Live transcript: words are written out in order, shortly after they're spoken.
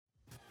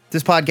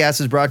This podcast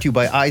is brought to you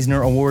by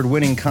Eisner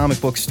Award-winning comic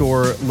book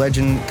store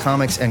Legend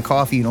Comics and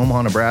Coffee in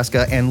Omaha,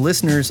 Nebraska, and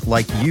listeners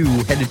like you.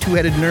 Head to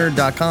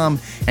twoheadednerd.com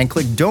and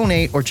click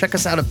donate or check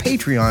us out at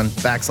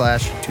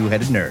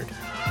Patreon/twoheadednerd.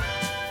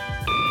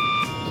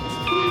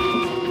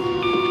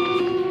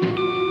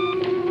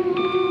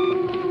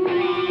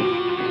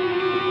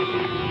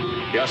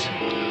 Yes?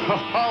 Ho,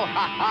 ho,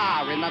 ha,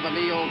 ha. Remember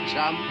me, old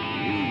chum?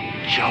 You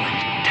jolly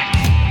dick.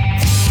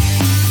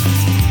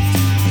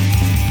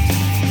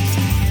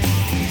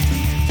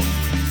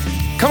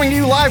 Coming to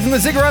you live from the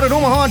Ziggurat at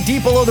Omaha,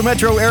 deep below the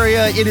metro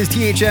area, it is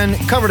THN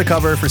Cover to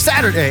Cover for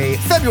Saturday,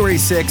 February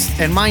 6th,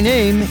 and my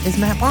name is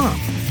Matt Baum.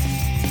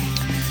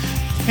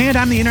 And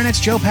I'm the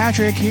Internet's Joe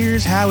Patrick.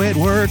 Here's how it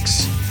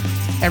works.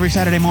 Every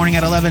Saturday morning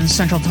at 11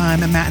 Central Time,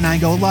 Matt and I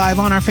go live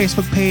on our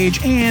Facebook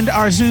page and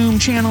our Zoom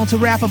channel to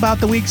rap about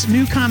the week's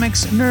new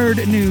comics,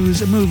 nerd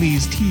news,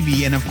 movies,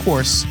 TV, and of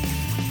course,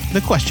 the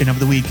question of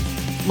the week,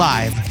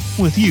 live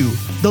with you,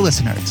 the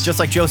listeners. Just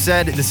like Joe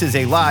said, this is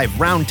a live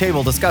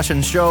roundtable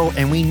discussion show,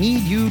 and we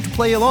need you to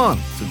play along.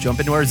 So jump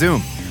into our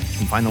Zoom. You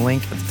can find the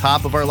link at the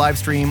top of our live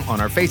stream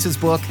on our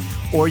Facebook,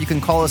 or you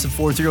can call us at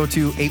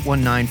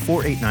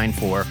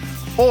 402-819-4894,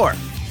 or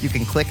you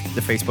can click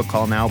the Facebook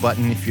Call Now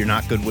button if you're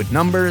not good with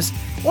numbers,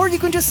 or you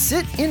can just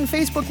sit in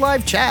Facebook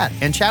Live chat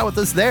and chat with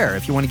us there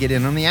if you want to get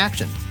in on the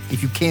action.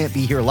 If you can't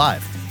be here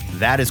live,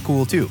 that is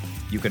cool too.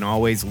 You can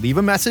always leave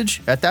a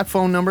message at that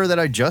phone number that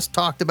I just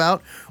talked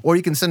about, or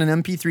you can send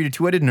an MP3 to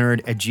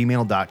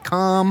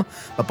twoheadednerd@gmail.com.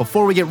 But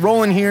before we get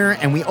rolling here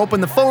and we open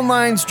the phone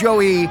lines,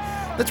 Joey,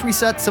 let's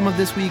reset some of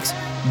this week's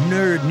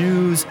nerd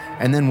news,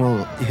 and then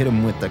we'll hit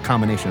them with the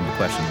combination of the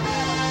question.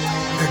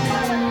 Nerd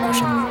news,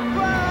 question.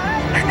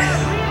 Nerd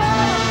news.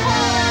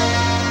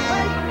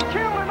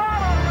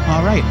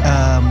 All right.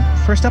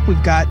 First up,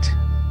 we've got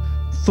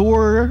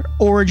Thor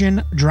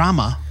origin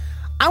drama.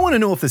 I want to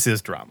know if this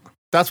is drama.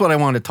 That's what I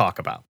want to talk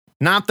about.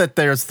 Not that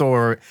there's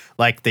Thor,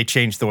 like they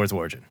changed Thor's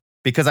origin.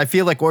 Because I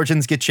feel like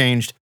origins get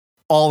changed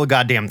all the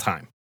goddamn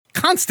time.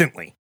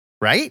 Constantly,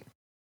 right?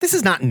 This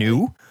is not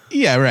new.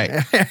 Yeah,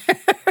 right.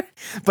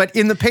 But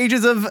in the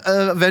pages of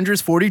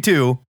Avengers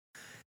 42,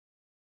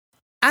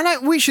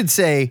 and we should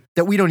say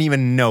that we don't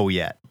even know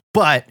yet,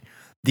 but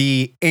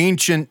the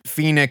ancient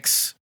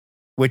Phoenix,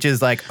 which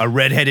is like a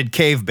redheaded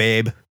cave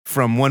babe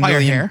from 1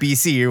 million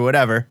BC or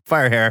whatever,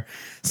 Firehair,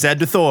 said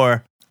to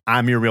Thor,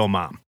 "I'm your real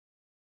mom."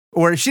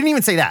 Or she didn't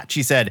even say that.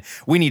 She said,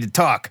 "We need to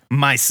talk,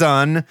 my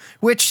son,"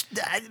 which,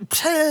 I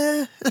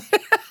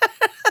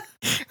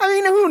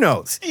mean, who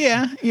knows?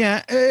 Yeah.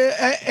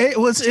 It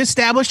was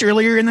established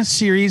earlier in the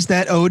series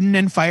that Odin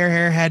and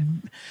Firehair had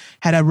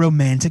a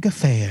romantic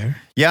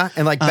affair. Yeah,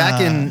 and like back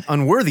in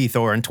Unworthy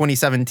Thor in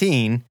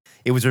 2017,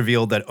 it was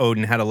revealed that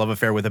Odin had a love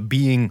affair with a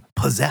being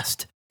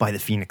possessed by the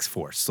Phoenix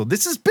Force. So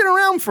this has been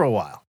around for a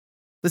while.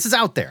 This is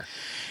out there.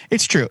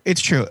 It's true.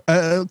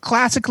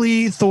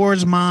 Classically,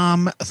 Thor's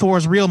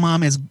real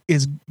mom is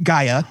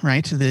Gaia,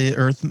 right? The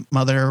Earth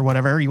Mother or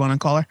whatever you want to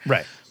call her.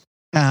 Right.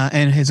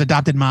 And his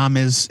adopted mom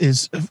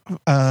is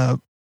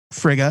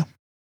Frigga.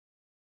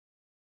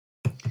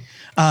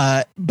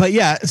 But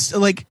yeah,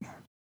 like,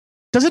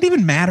 does it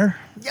even matter?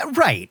 Yeah,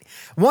 right.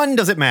 One,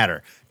 does it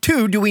matter?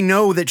 Two, do we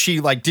know that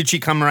did she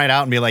come right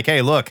out and be like,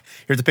 "Hey, look,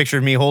 here's a picture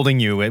of me holding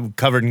you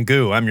covered in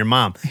goo. I'm your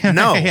mom."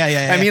 No.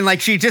 Yeah. I mean,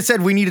 like, she just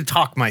said, "We need to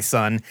talk, my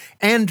son."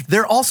 And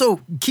they're also,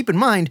 keep in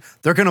mind,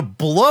 they're going to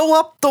blow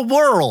up the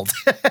world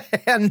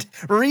and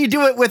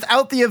redo it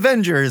without the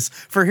Avengers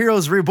for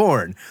Heroes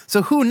Reborn.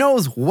 So who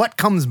knows what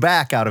comes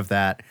back out of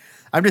that?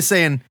 I'm just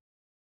saying,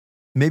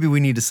 maybe we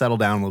need to settle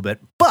down a little bit.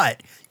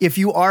 But if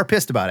you are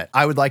pissed about it,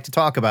 I would like to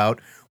talk about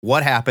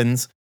what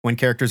happens when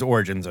characters'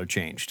 origins are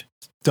changed.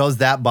 Does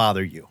that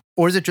bother you?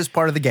 Or is it just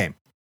part of the game?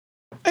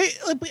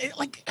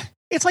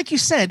 It's like you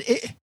said,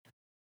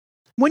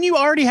 when you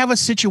already have a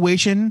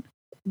situation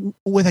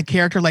with a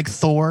character like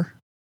Thor,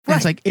 right.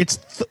 It's like, it's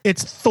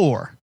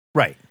Thor.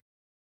 Right.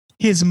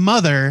 His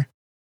mother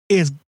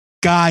is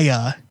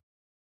Gaia.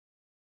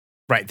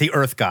 Right, the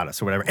Earth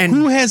Goddess or whatever. And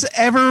who has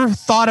ever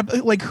thought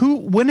of,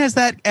 when has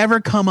that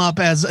ever come up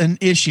as an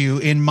issue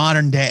in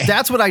modern day?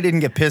 That's what I didn't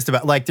get pissed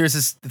about. Like, there's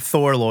this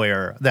Thor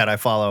lawyer that I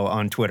follow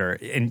on Twitter,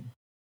 and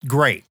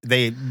great.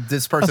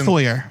 This person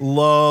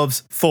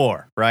loves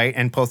Thor, right?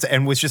 And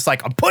was just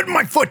like, "I'm putting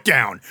my foot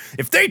down.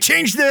 If they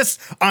change this,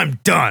 I'm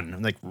done."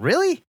 I'm like,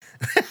 really?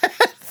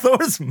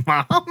 Thor's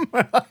mom?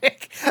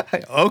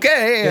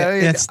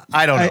 Okay. Yeah,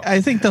 I don't know.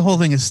 I think the whole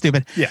thing is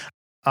stupid. Yeah.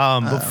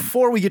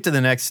 Before we get to the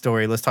next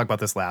story, let's talk about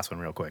this last one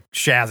real quick.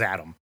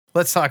 Shazam.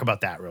 Let's talk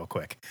about that real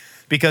quick.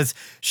 Because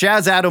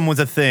Shazam was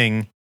a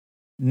thing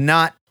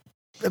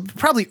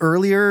probably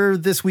earlier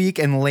this week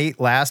and late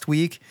last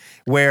week,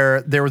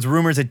 where there was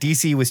rumors that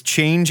DC was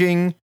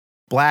changing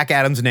Black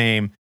Adam's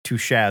name to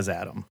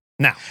Shazam.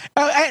 Now,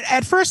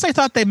 at first I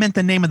thought they meant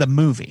the name of the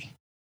movie.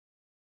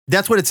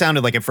 That's what it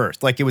sounded like at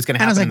first. Like it was going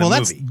to happen in the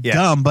movie. That's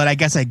dumb, but I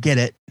guess I get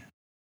it.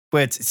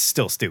 But it's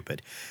still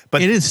stupid.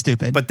 But it is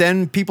stupid. But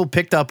then people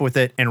picked up with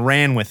it and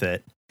ran with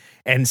it.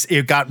 And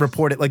it got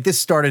reported, like this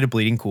started at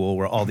Bleeding Cool,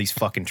 where all these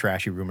fucking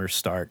trashy rumors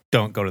start.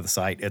 Don't go to the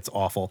site. It's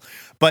awful.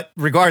 But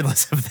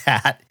regardless of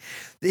that,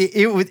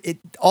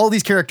 all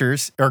these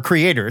characters or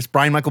creators,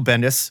 Brian Michael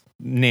Bendis,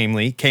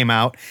 namely, came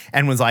out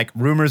and was like,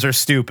 rumors are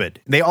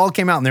stupid. They all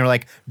came out and they were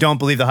like, don't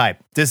believe the hype.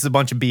 This is a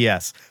bunch of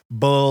BS.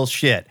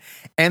 Bullshit.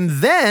 And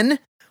then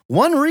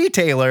one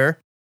retailer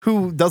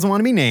who doesn't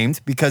want to be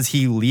named because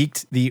he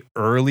leaked the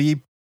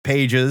early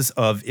pages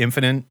of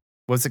Infinite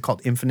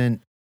Frontier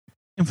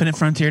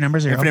number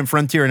 0. Infinite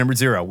Frontier number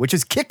 0, which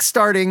is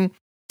kickstarting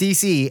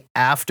DC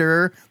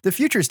after the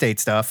Future State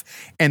stuff.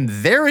 And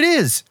there it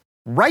is,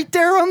 right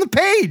there on the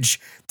page.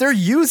 They're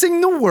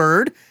using the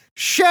word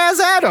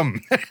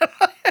Shaz-Adam.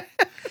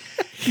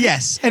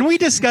 Yes. And we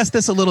discussed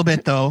this a little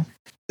bit, though.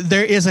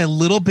 There is a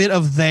little bit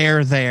of there,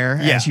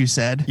 as you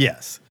said.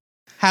 Yes.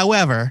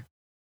 However,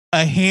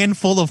 a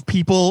handful of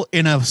people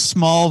in a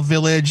small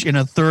village in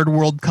a third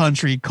world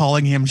country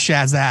calling him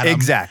Shaz-Adam.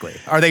 Exactly.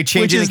 Are they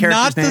changing the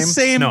character's name? Which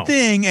is not the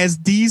same thing as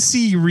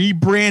DC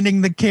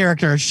rebranding the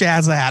character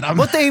Shaz-Adam.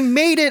 But they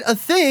made it a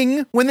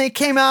thing when they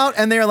came out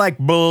and they're like,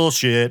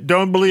 bullshit.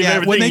 Don't believe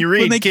everything you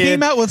read, when they kid.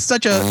 came out with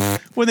such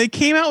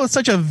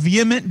a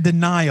vehement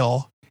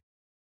denial,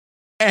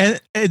 and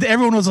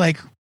everyone was like,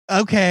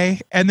 okay.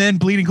 And then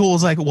Bleeding Cool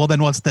was like, well,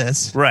 then what's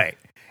this? Right.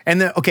 And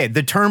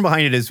the term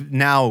behind it is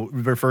now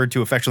referred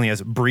to affectionately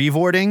as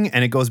Brevoorting,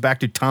 and it goes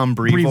back to Tom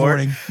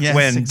Brevoort. Yes,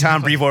 when exactly.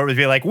 Tom Brevoort would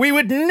be like, we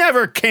would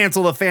never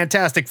cancel the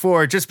Fantastic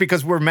Four just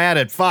because we're mad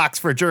at Fox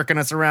for jerking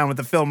us around with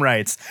the film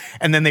rights.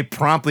 And then they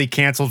promptly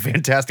canceled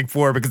Fantastic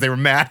Four because they were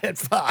mad at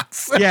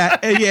Fox. Yeah.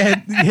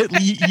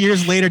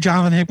 Years later,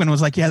 Jonathan Hickman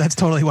was like, yeah, that's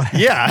totally what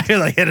happened. Yeah,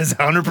 like it is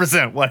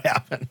 100% what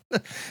happened.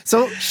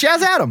 So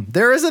Shaz-Adam,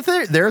 there is a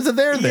there.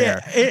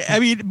 Yeah,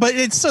 but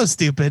it's so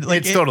stupid.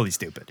 Like it's totally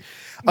stupid.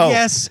 Oh.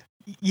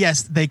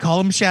 Yes, they call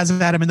him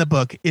Shaz-Adam in the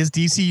book. Is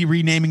DC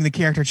renaming the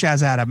character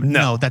Shaz-Adam?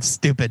 No, that's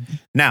stupid.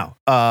 Now,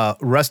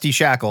 Rusty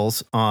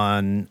Shackles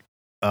on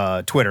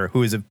Twitter,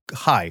 who is a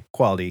high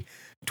quality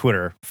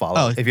Twitter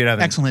follow. If you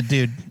haven't, excellent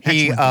dude.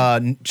 He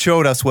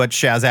showed us what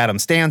Shaz-Adam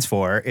stands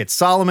for. It's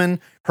Solomon,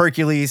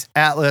 Hercules,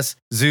 Atlas,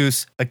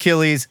 Zeus,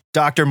 Achilles,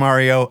 Dr.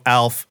 Mario,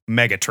 Alf,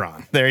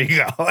 Megatron. There you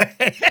go.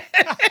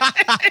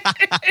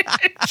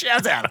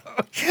 Shaz-Adam.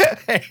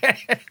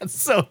 It's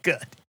so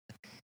good.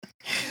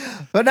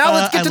 But now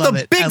let's get to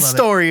the big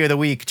story of the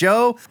week,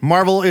 Joe.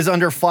 Marvel is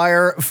under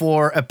fire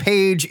for a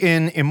page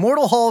in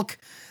Immortal Hulk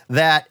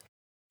that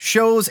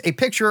shows a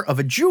picture of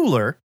a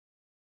jeweler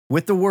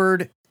with the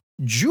word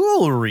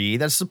jewelry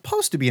that's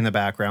supposed to be in the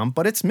background,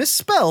 but it's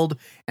misspelled.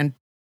 And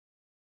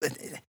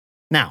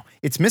now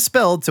it's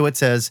misspelled, so it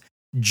says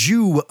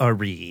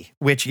Jewery,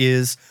 which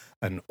is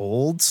an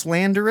old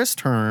slanderous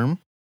term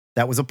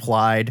that was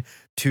applied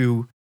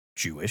to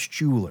Jewish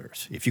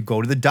jewelers. If you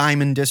go to the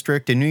Diamond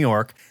District in New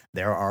York,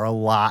 there are a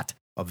lot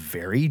of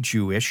very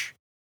Jewish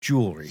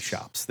jewelry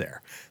shops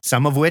there,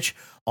 some of which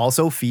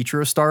also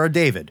feature a Star of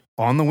David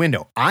on the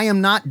window. I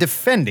am not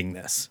defending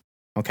this,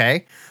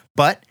 okay?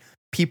 But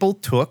people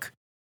took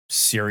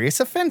serious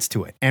offense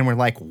to it and were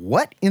like,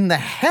 what in the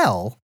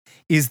hell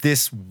is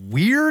this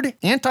weird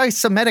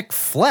anti-Semitic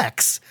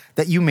flex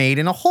that you made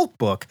in a Hulk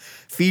book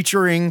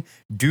featuring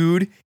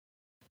dude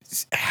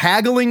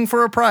haggling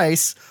for a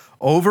price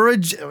over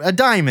a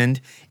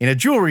diamond in a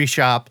jewelry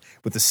shop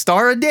with the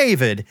Star of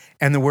David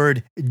and the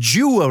word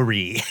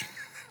Jewery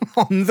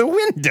on the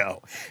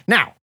window.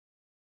 Now,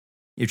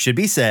 it should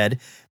be said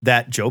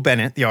that Joe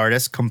Bennett, the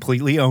artist,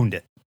 completely owned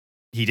it.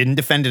 He didn't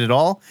defend it at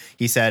all.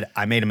 He said,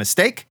 I made a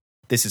mistake.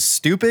 This is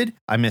stupid.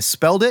 I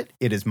misspelled it.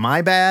 It is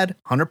my bad,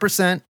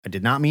 100%. I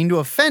did not mean to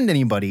offend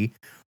anybody,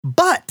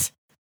 but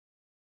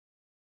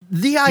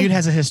dude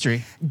has a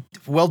history.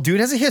 Well, dude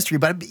has a history,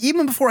 but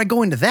even before I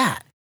go into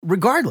that,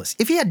 regardless,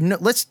 if he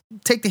had let's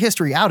take the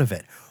history out of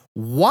it.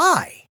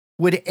 Why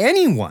would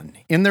anyone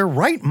in their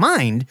right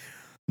mind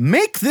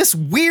make this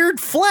weird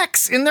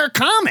flex in their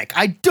comic?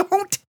 I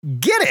don't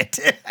get it.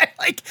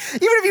 Like,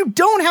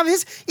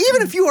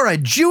 even if you are a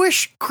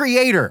Jewish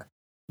creator,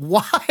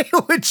 why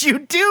would you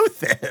do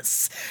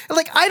this?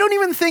 Like, I don't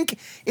even think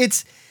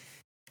it's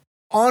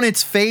on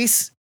its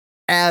face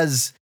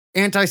as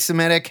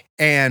anti-Semitic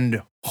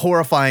and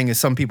horrifying as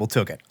some people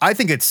took it. I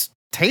think it's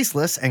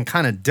tasteless and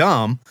kind of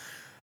dumb.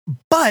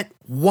 But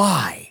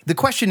why? The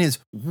question is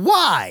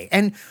why?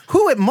 And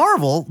who at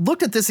Marvel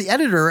looked at this? The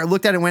editor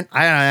looked at it and went,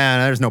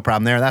 there's no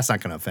problem there. That's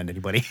not going to offend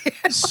anybody.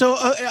 So,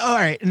 all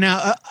right.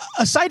 Now,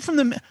 aside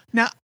from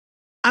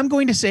I'm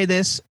going to say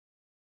this.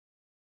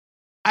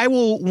 I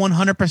will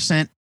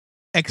 100%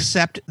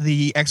 accept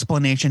the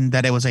explanation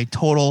that it was a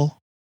total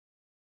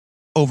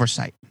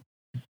oversight.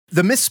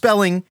 The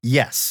misspelling,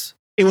 yes.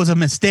 It was a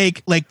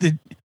mistake. Like the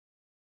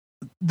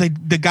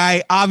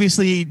guy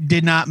obviously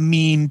did not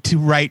mean to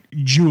write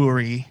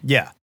jewelry.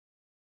 Yeah.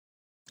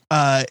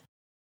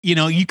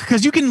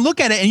 because you can look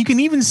at it and you can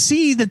even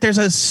see that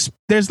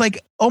there's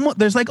like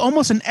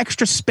almost an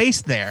extra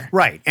space there.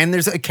 Right. And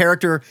there's a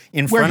character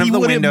in front of the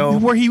window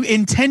where he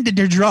intended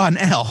to draw an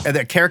L. And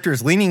that character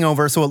is leaning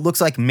over, so it looks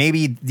like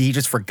maybe he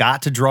just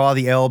forgot to draw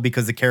the L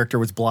because the character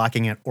was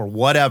blocking it or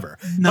whatever.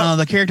 No,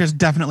 the character's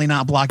definitely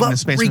not blocking the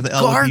space where the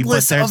L would be,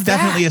 but there's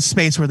definitely a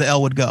space where the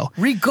L would go.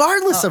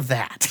 Regardless of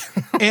that.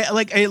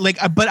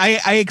 But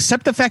I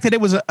accept the fact that it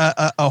was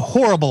a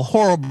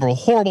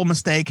horrible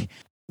mistake.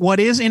 What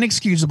is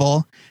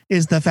inexcusable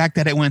is the fact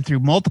that it went through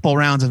multiple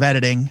rounds of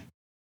editing.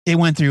 It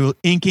went through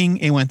inking,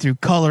 it went through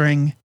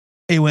coloring,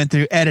 it went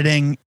through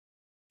editing,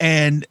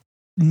 and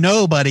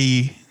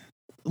nobody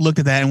looked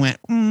at that and went,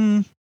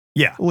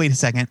 yeah, wait a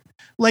second.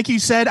 Like you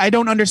said, I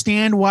don't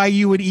understand why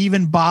you would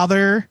even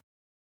bother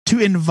to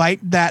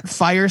invite that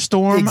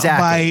firestorm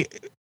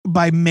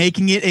by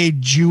making it a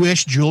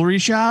Jewish jewelry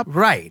shop.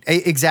 Right.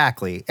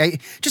 Exactly.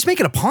 Just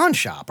make it a pawn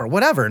shop or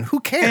whatever, and who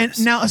cares?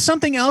 And now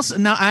something else.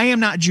 Now, I am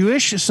not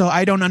Jewish, so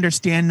I don't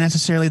understand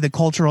necessarily the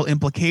cultural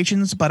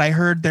implications, but I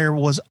heard there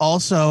was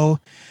also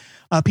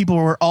people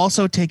were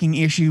also taking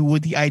issue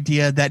with the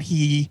idea that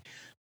he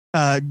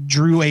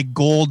drew a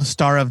gold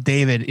Star of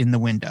David in the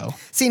window.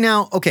 See,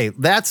 now, okay,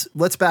 let's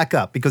back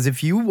up, because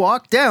if you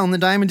walk down the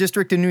Diamond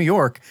District in New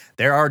York,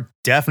 there are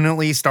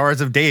definitely Stars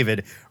of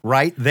David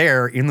right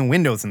there in the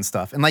windows and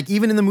stuff. And like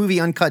even in the movie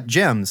Uncut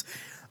Gems,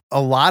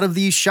 a lot of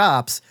these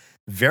shops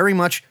very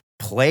much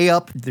play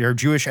up their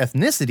Jewish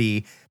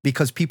ethnicity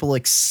because people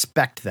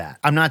expect that.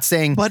 I'm not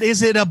saying... But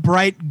is it a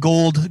bright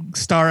gold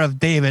Star of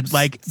David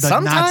like the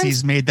sometimes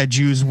Nazis made the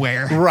Jews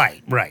wear?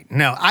 Right.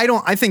 No,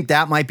 I think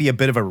that might be a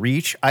bit of a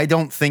reach. I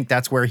don't think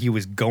that's where he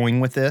was going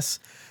with this,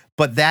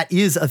 but that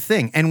is a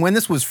thing. And when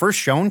this was first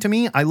shown to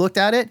me, I looked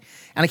at it,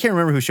 and I can't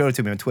remember who showed it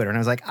to me on Twitter, and I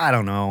was like, I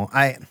don't know.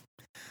 I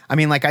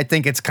mean, like, I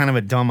think it's kind of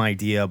a dumb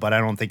idea, but I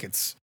don't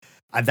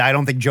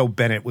think Joe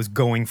Bennett was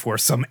going for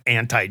some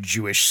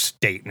anti-Jewish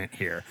statement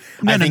here.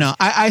 No.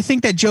 I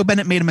think that Joe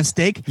Bennett made a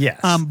mistake. Yes.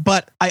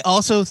 But I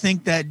also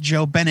think that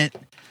Joe Bennett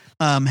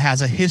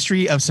has a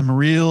history of some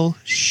real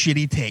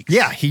shitty takes.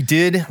 Yeah, he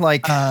did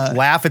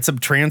laugh at some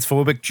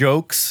transphobic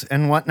jokes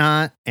and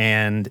whatnot.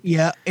 And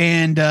yeah,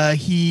 and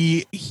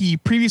he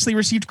previously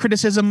received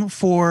criticism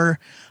for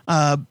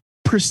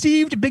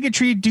perceived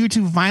bigotry due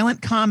to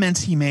violent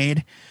comments he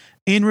made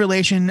in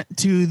relation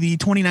to the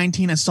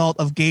 2019 assault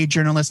of gay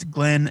journalist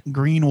Glenn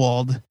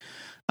Greenwald,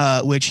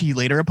 which he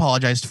later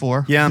apologized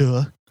for. Yeah.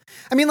 Duh.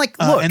 I mean, like,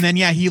 look. And then,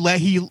 yeah,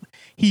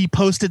 he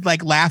posted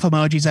like laugh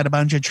emojis at a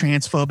bunch of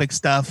transphobic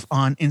stuff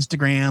on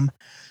Instagram.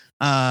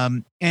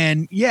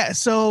 And yeah,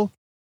 so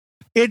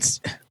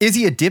is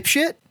he a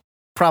dipshit?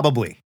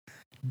 Probably.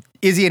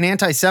 Is he an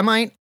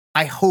anti-Semite?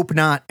 I hope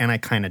not. And I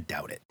kind of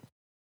doubt it.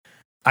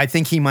 I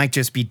think he might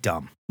just be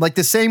dumb. Like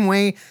the same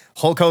way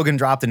Hulk Hogan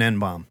dropped an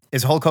N-bomb.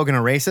 Is Hulk Hogan a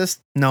racist?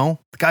 No,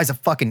 the guy's a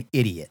fucking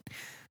idiot.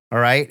 All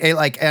right.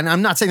 And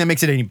I'm not saying that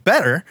makes it any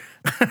better,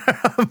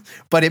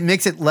 but it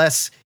makes it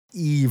less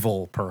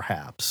evil,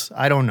 perhaps.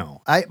 I don't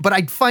know. But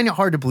I find it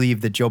hard to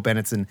believe that Joe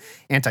Bennett's an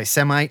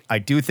anti-Semite. I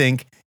do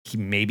think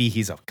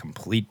he's a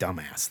complete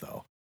dumbass,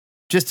 though.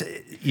 Just,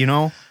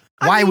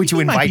 why would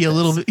you invite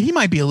this? He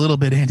might be a little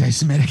bit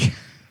anti-Semitic.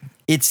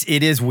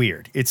 It is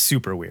weird. It's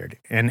super weird.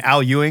 And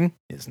Al Ewing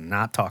is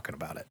not talking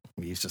about it.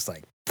 He's just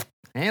like,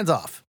 hands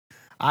off.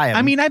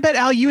 I bet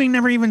Al Ewing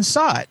never even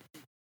saw it.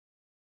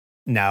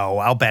 No,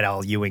 I'll bet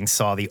Al Ewing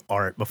saw the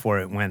art before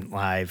it went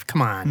live.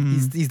 Come on.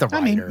 He's the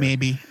writer.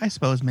 Maybe. I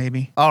suppose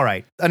maybe. All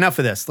right. Enough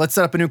of this. Let's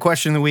set up a new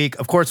question of the week.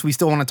 Of course, we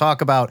still want to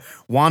talk about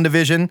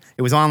WandaVision.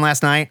 It was on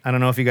last night. I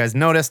don't know if you guys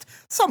noticed.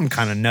 Something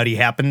kind of nutty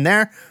happened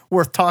there.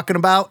 Worth talking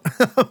about.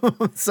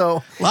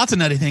 So lots of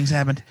nutty things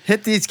happened.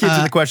 Hit these kids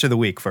with the question of the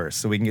week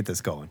first so we can get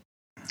this going.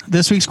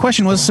 This week's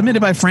question was submitted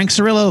by Frank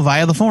Cirillo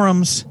via the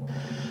forums.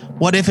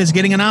 What If is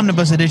getting an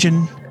omnibus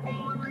edition?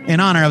 In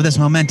honor of this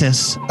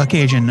momentous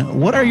occasion,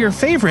 what are your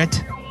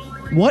favorite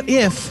What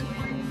If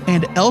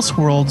and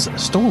Elseworlds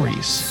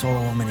stories? So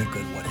many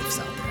good what ifs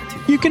out there,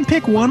 too. You can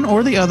pick one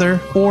or the other,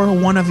 or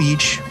one of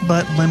each,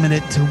 but limit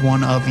it to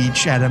one of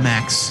each at a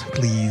max,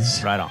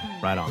 please. Right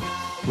on.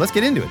 Let's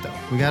get into it, though.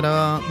 We got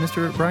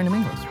Mr. Brian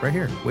Domingos right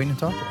here waiting to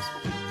talk to us.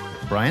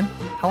 Brian,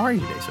 how are you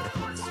today, sir?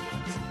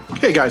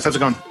 Hey, guys. How's it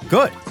going?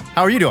 Good.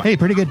 How are you doing? Hey,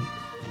 pretty good.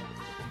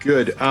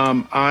 Good.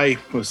 I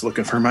was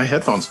looking for my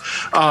headphones.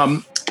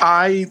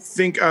 I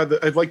think I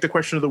like the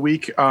question of the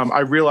week. I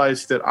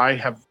realized that I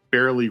have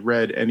barely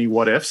read any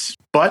what ifs,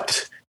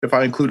 but if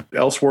I include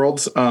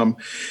Elseworlds,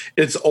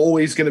 it's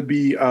always going to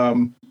be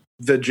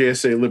the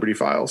JSA Liberty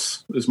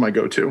Files is my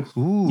go-to.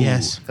 Ooh,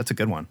 yes, that's a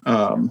good one.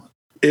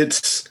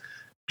 It's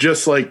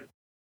just like,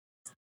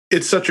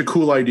 it's such a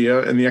cool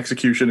idea, and the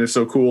execution is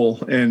so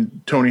cool,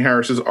 and Tony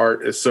Harris's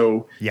art is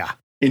so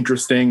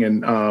interesting,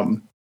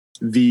 and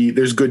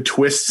there's good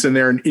twists in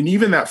there, and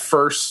even that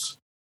first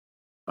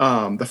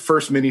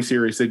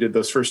miniseries they did,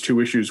 those first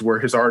two issues where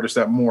his art is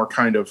that more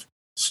kind of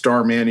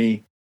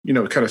Starman-y,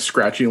 kind of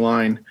scratchy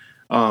line.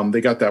 They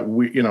got that,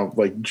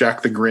 like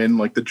Jack the Grin,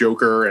 like the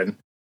Joker, and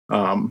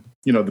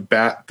The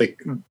bat,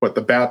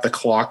 the bat, the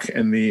clock,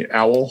 and the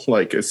owl,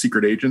 like as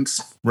secret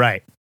agents.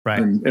 Right.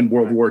 In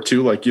World War II,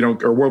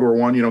 or World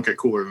War I, you don't get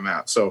cooler than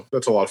that. So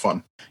that's a lot of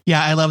fun.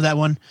 Yeah, I love that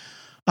one.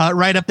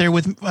 Right up there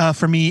with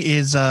for me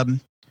is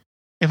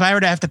if I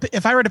were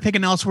to pick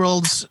an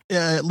Elseworlds,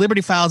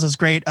 Liberty Files is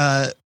great.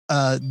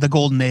 The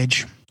Golden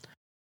Age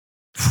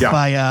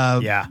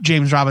by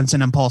James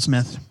Robinson and Paul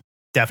Smith.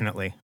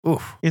 Definitely.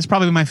 Oof. It's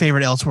probably my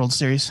favorite Elseworlds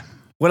series.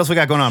 What else we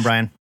got going on,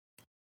 Brian?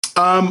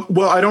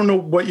 Well, I don't know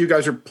what you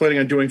guys are planning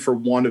on doing for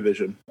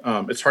WandaVision.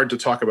 It's hard to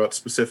talk about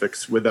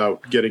specifics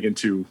without getting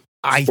into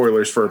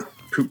spoilers for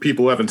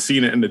people who haven't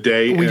seen it in a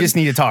day. We just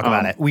need to talk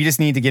about it. We just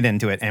need to get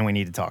into it, and we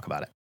need to talk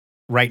about it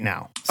right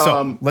now.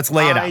 So let's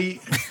lay it out.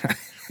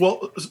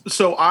 Well,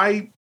 so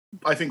I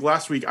think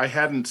last week I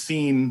hadn't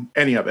seen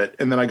any of it,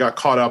 and then I got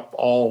caught up.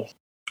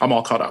 I'm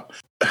all caught up.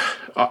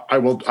 I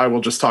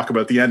will just talk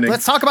about the ending.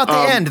 Let's talk about the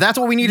end. That's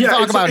what we need to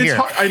talk about here.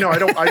 I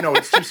know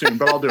it's too soon,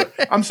 but I'll do it.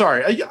 I'm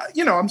sorry.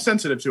 I'm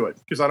sensitive to it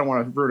because I don't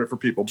want to ruin it for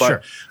people. But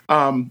sure.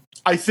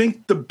 I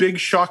think the big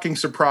shocking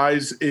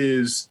surprise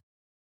is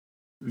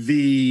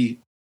the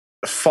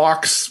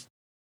Fox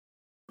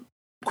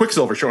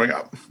Quicksilver showing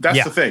up.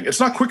 That's the thing. It's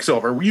not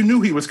Quicksilver. You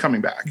knew he was coming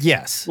back.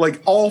 Yes.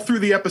 Like all through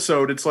the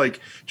episode, it's like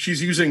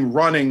she's using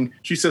running.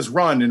 She says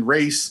run and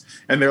race,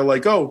 and they're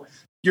like, oh,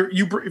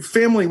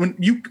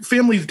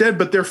 family's dead,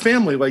 but they're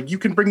family. Like you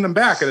can bring them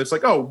back, and it's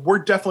like, oh, we're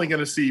definitely going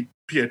to see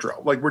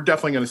Pietro. Like we're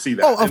definitely going to see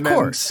that. Oh, of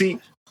course. Seeing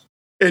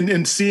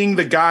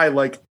the guy,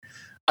 like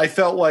I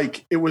felt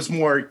like it was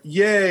more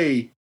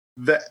yay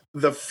that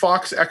the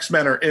Fox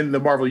X-Men are in the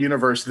Marvel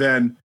universe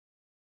than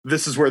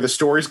this is where the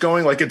story's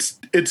going. Like it's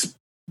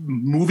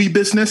movie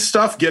business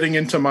stuff getting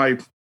into my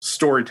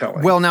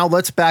storytelling. Well, now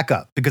let's back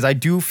up because I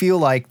do feel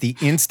like the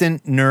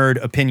instant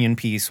nerd opinion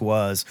piece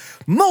was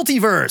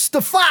multiverse.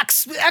 The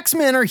Fox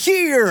X-Men are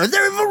here.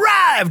 They've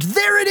arrived.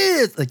 There it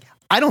is. Like,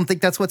 I don't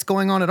think that's what's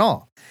going on at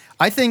all.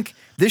 I think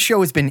this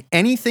show has been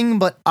anything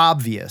but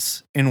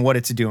obvious in what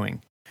it's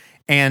doing.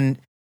 And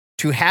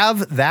to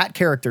have that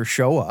character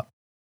show up,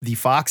 the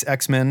Fox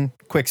X-Men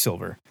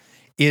Quicksilver,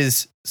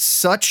 is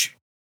such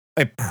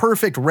a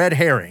perfect red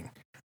herring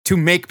to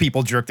make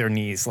people jerk their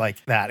knees like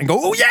that and go,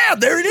 oh yeah,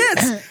 there it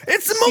is.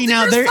 It's the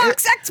multiverse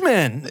Fox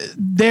X-Men.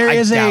 There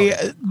is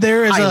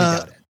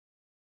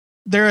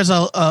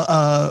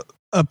a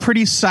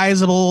pretty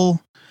sizable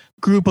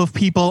group of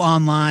people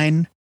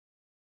online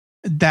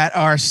that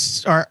are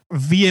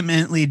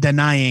vehemently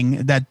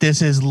denying that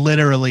this is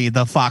literally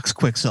the Fox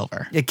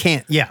Quicksilver. It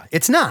can't. Yeah,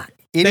 it's not.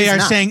 They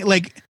are saying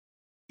like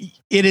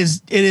it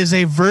is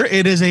a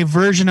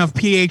version of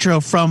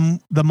Pietro from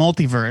the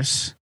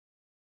multiverse.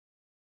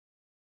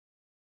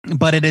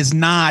 But it is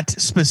not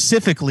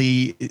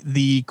specifically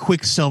the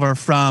Quicksilver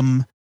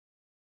from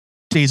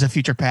Days of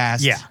Future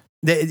Past. Yeah,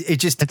 it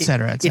just et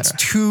cetera. It's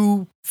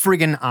too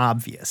friggin'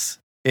 obvious,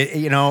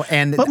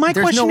 And but my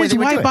question is,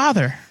 why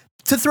bother?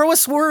 To throw a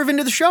swerve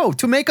into the show,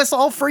 to make us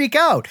all freak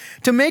out,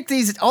 to make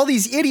all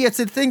these idiots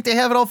that think they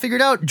have it all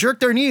figured out jerk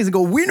their knees and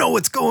go, we know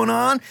what's going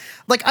on.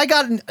 Like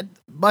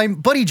my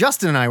buddy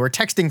Justin and I were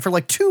texting for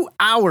like 2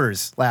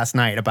 hours last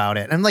night about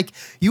it. And I'm like,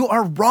 you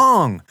are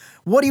wrong.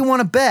 What do you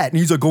want to bet? And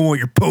he's like, go on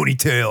your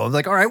ponytail. I'm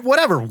like, all right,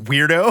 whatever,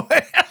 weirdo.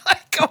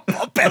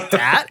 I'll bet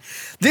that.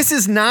 This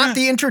is not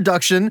the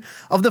introduction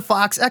of the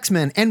Fox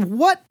X-Men. And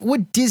what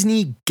would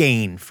Disney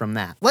gain from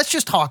that? Let's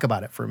just talk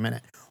about it for a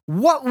minute.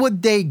 What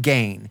would they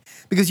gain?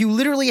 Because you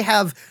literally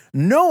have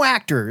no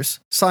actors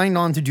signed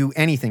on to do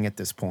anything at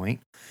this point.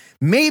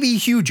 Maybe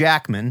Hugh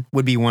Jackman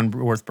would be one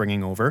worth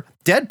bringing over.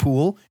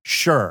 Deadpool,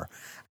 sure.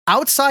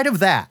 Outside of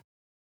that,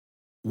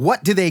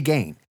 what do they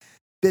gain?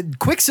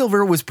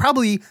 Quicksilver was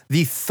probably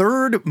the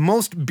third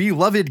most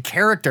beloved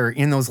character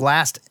in those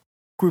last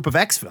group of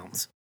X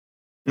films.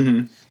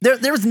 Mm-hmm.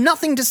 There was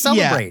nothing to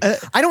celebrate. Yeah,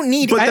 I don't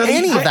need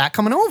any of that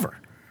coming over.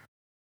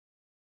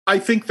 I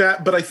think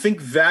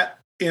that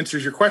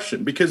answers your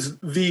question, because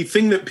the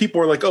thing that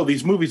people are like, oh,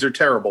 these movies are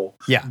terrible.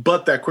 Yeah.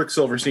 But that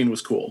Quicksilver scene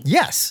was cool.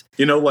 Yes.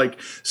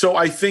 So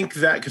I think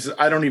that, because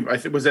I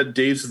think it was at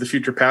Days of the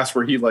Future Past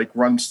where he like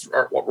runs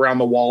around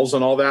the walls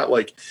and all that.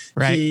 Like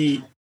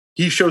right.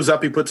 He shows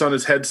up, he puts on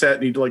his headset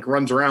and he like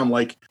runs around.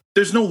 Like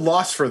there's no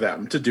loss for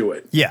them to do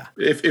it. Yeah.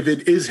 If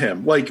it is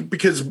him, like,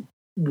 because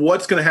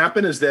what's going to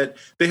happen is that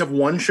they have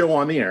one show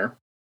on the air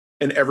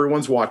and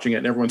everyone's watching it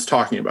and everyone's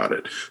talking about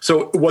it.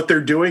 So what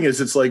they're doing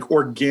is it's like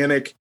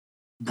organic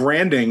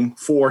branding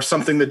for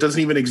something that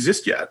doesn't even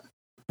exist yet.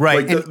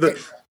 Right. Like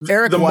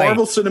the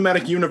Marvel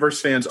Cinematic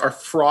Universe fans are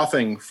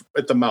frothing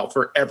at the mouth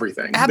for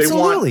everything.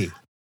 Absolutely.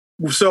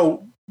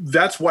 So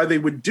that's why they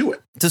would do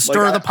it. To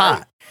stir the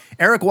pot.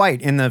 Eric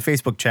White in the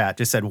Facebook chat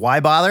just said, why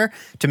bother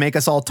to make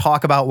us all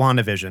talk about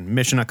WandaVision?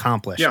 Mission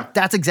accomplished. Yeah.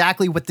 That's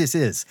exactly what this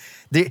is.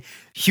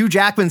 Hugh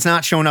Jackman's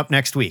not showing up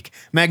next week.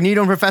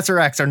 Magneto and Professor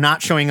X are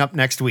not showing up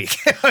next week.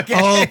 Okay?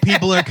 Oh,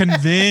 people are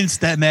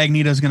convinced that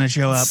Magneto's going to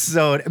show up.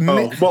 So,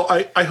 well,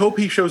 I hope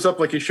he shows up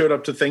like he showed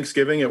up to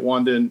Thanksgiving at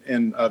Wanda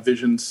and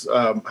Vision's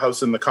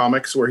house in the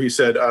comics, where he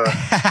said,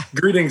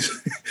 greetings,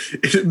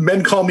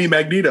 men call me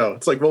Magneto.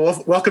 It's like,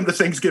 well, welcome to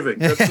Thanksgiving.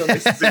 That's so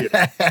nice to see you.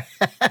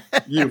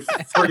 You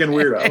friggin'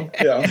 weirdo.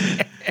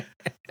 Yeah.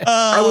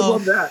 I would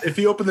love that. If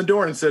he opened the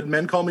door and said,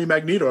 men call me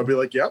Magneto, I'd be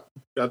like, yep,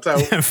 that's how.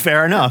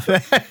 Fair enough.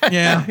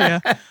 Yeah.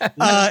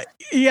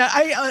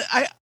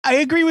 I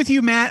agree with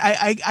you, Matt.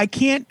 I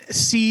can't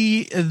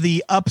see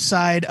the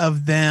upside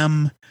of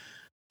them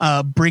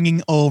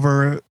bringing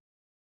over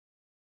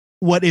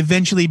what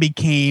eventually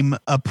became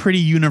a pretty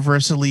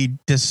universally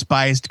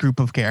despised group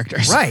of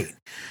characters. Right.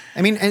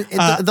 I mean, and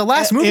the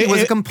last movie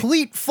was a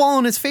complete fall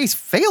on his face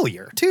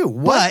failure, too.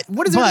 What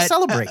is there to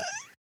celebrate?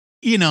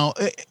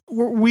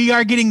 We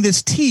are getting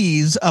this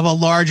tease of a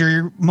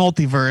larger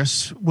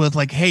multiverse with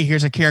like, hey,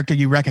 here's a character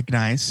you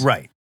recognize.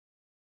 Right.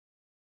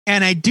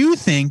 And I do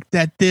think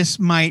that this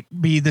might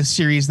be the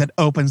series that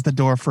opens the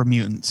door for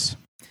mutants.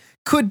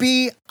 Could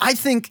be. I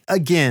think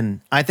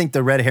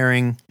the red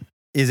herring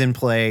is in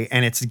play,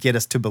 and it's to get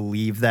us to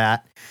believe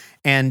that.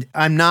 And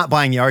I'm not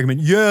buying the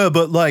argument, yeah,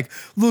 but like,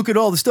 look at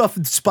all the stuff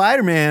with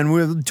Spider-Man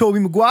with Tobey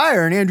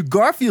Maguire and Andrew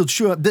Garfield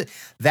show up.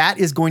 That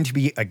is going to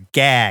be a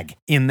gag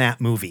in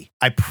that movie.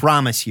 I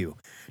promise you.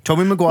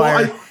 Tobey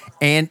Maguire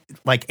and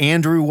like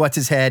Andrew, what's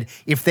his head,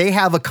 if they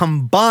have a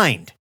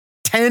combined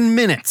 10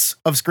 minutes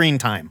of screen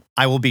time,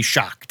 I will be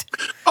shocked.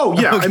 Oh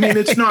yeah. Okay. I mean,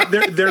 it's not,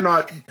 they're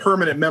not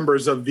permanent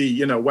members of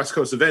the, West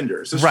Coast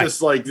Avengers. It's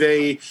just like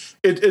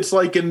it's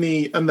like in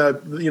the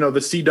the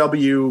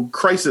CW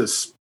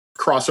Crisis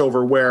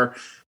crossover where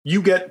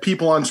you get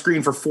people on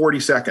screen for 40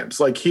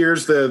 seconds. Like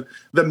here's the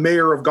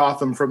mayor of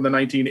Gotham from the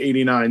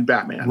 1989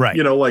 Batman. Right.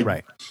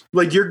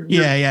 Like you're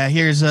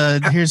here's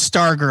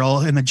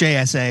Stargirl in the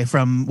JSA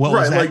from what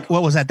was that? Like,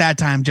 what was at that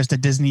time just a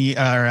Disney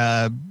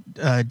or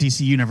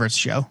DC Universe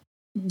show.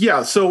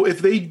 Yeah. So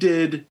if they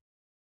did,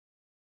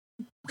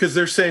 because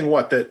they're saying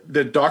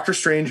that Doctor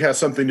Strange has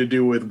something to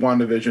do with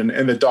WandaVision,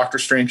 and that Doctor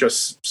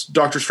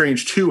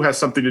Strange 2 has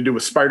something to do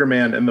with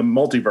Spider-Man and the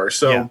multiverse.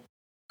 So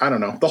I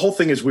don't know. The whole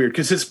thing is weird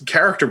because his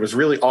character was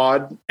really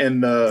odd.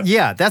 And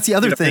that's the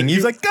other thing.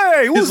 He's like,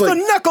 hey, who's the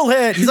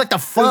knucklehead? He's like the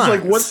Fonz.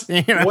 Like,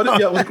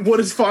 what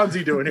is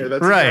Fonzie doing here?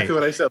 That's exactly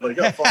what I said. Like,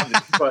 oh,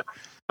 Fonzie. But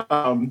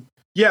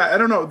I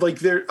don't know.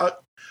 Like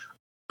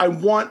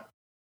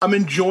I'm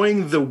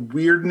enjoying the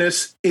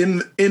weirdness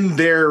in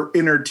their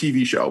inner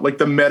TV show, like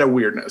the meta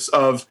weirdness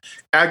of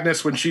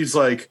Agnes when she's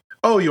like,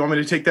 oh, you want me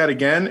to take that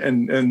again?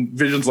 And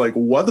Vision's like,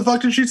 what the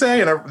fuck did she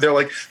say? And they're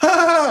like,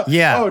 ha!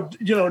 Yeah.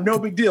 Oh, no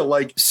big deal.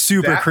 Like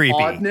super creepy.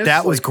 Oddness,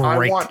 that was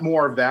great. I want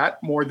more of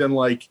that, more than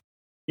like,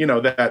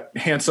 that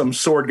handsome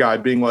sword guy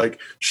being like,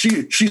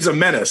 she's a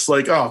menace.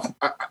 Like, oh,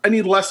 I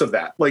need less of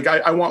that. Like,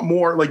 I want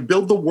more, like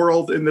build the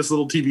world in this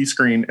little TV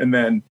screen. And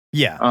then,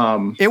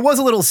 it was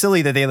a little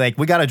silly that they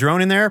we got a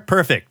drone in there.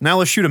 Perfect. Now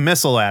let's shoot a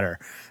missile at her.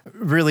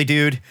 Really,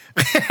 dude?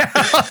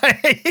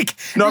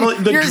 Not only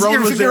the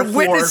drone was there you're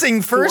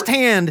witnessing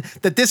firsthand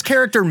that this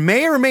character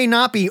may or may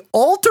not be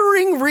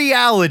altering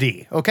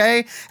reality,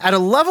 okay? At a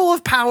level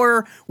of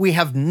power we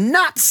have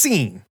not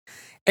seen.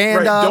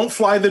 And don't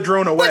fly the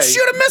drone away. Let's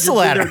shoot a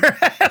missile at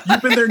her.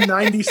 You've been there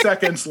 90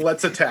 seconds.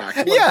 Let's attack.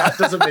 That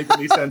doesn't make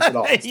any sense at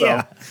all. So.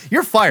 Yeah.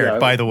 You're fired,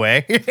 by the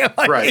way.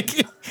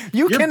 Right.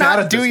 You're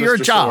cannot do your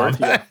job.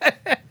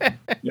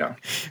 Yeah.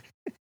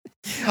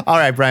 All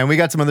right, Brian, we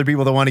got some other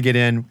people that want to get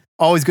in.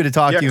 Always good to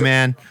talk to you,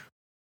 man.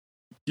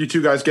 You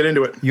two guys get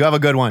into it. You have a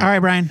good one. All right,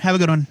 Brian, have a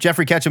good one.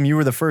 Jeffrey Ketchum, you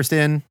were the first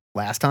in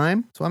last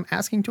time, so I'm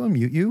asking to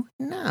unmute you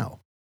now.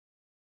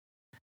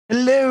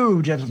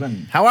 Hello,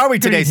 gentlemen. How are we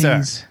today,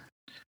 sir?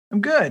 I'm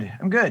good.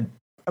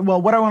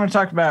 Well, what I want to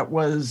talk about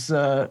was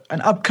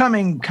an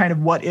upcoming kind of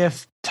what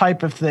if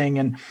type of thing.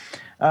 And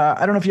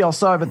I don't know if y'all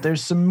saw it, but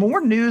there's some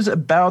more news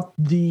about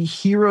the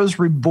Heroes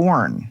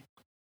Reborn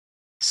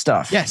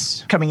stuff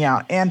coming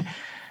out. And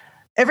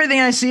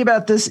everything I see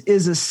about this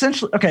is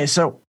essentially, okay,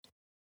 so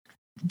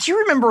do you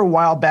remember a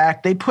while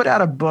back they put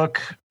out a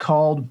book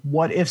called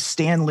What If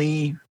Stan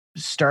Lee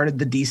Started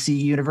the DC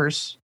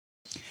Universe?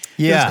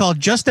 Yeah. It's called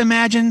Just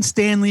Imagine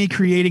Stan Lee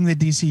Creating the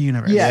DC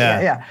Universe.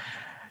 Yeah.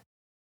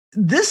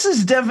 This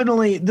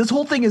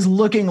whole thing is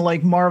looking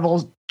like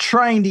Marvel's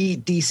trying to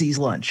eat DC's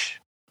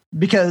lunch,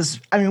 because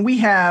I mean we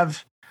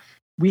have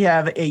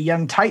a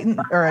Young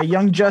Titan or a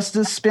Young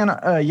Justice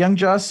Young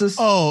Justice.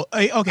 Oh,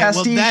 okay.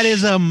 Pastiche.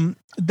 Well,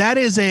 that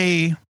is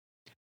a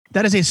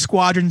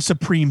Squadron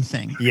Supreme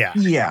thing.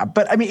 Yeah.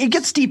 But I mean, it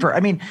gets deeper.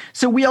 I mean,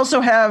 so we also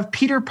have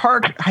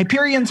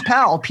Hyperion's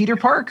pal, Peter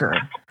Parker.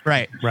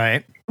 Right.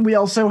 We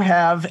also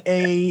have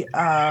a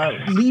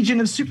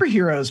Legion of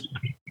Superheroes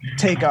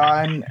take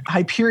on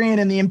Hyperion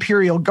and the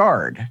Imperial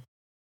Guard.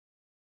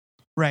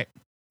 Right.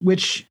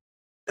 Which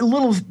a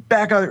little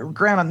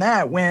background on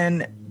that.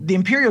 When the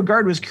Imperial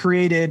Guard was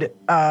created,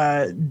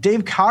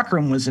 Dave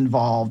Cockrum was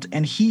involved,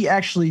 and he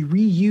actually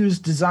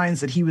reused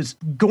designs that he was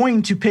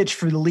going to pitch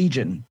for the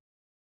Legion.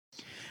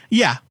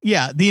 Yeah.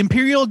 The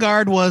Imperial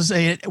Guard was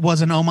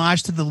an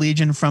homage to the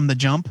Legion from the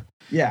jump.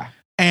 Yeah.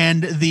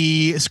 And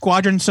the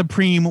Squadron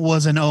Supreme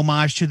was an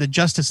homage to the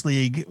Justice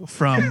League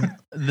from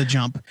the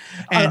jump.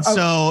 And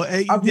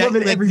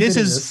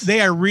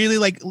they are really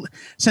like,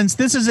 since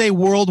this is a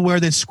world where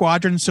the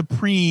Squadron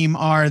Supreme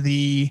are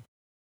the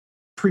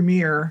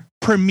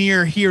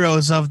premier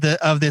heroes of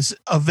this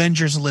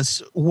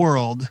Avengers-less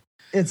world.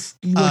 It's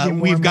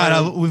we've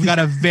got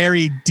a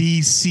very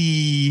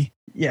DC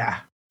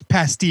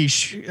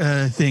pastiche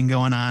thing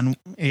going on.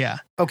 Yeah.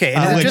 Okay.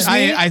 And which just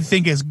I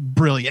think is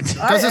brilliant.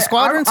 Does the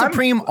Squadron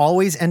Supreme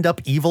always end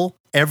up evil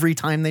every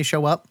time they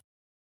show up?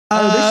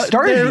 They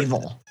started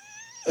evil.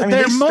 I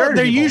mean,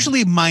 they're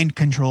usually mind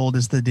controlled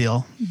is the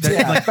deal.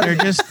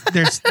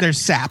 They're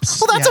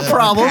saps. Well, that's a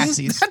problem.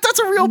 That's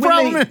a real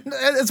problem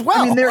as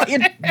well. I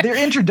mean, their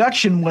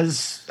introduction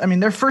was,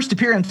 their first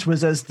appearance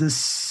was as the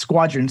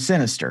Squadron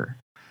Sinister.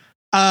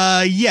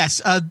 Yes.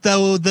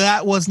 Though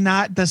that was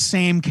not the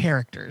same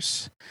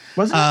characters.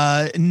 Was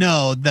it?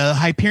 No, the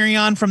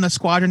Hyperion from the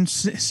Squadron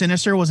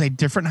Sinister was a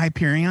different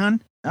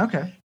Hyperion.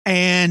 Okay.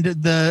 And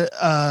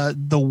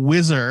the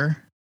Wizard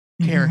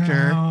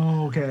character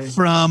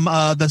from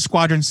the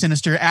Squadron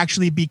Sinister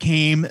actually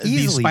became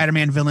the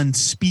Spider-Man villain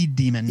Speed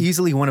Demon.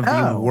 Easily one of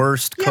the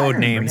worst code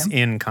names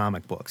in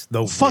comic books.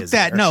 Fuck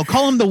that. No,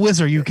 call him the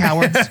Wizard, you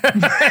cowards.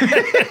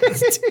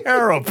 It's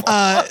terrible.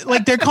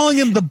 Like they're calling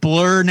him the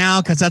Blur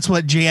now because that's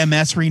what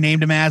JMS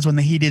renamed him as when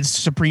he did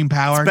Supreme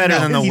Power. It's better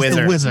than the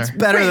Wizard. It's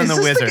better than the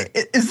Wizard.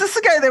 Is this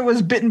the guy that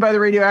was bitten by the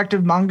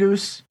radioactive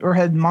mongoose or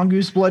had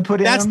mongoose blood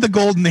put in him? That's the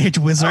Golden Age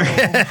Wizard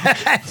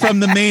from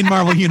the main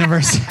Marvel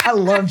universe. I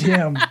loved him.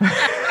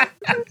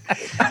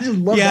 I just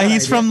love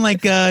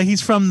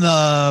he's from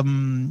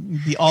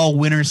the All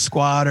Winners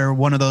Squad or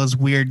one of those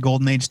weird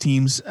Golden Age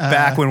teams.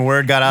 Back when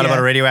word got out about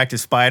a radioactive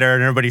spider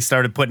and everybody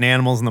started putting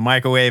animals in the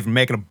microwave and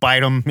making them bite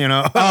them,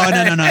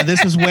 Oh, no.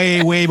 This was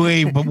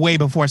way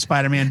before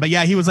Spider-Man. But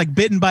yeah, he was like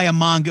bitten by a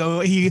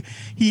mongo.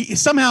 He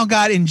somehow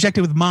got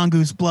injected with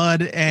mongoose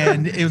blood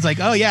and it was like,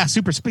 oh yeah,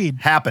 super speed.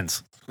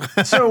 Happens.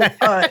 So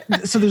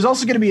there's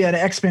also going to be an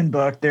X-Men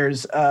book.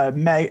 There's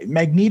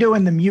Magneto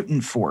and the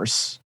Mutant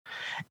Force.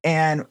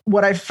 And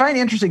what I find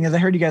interesting is I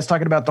heard you guys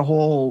talking about the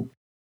whole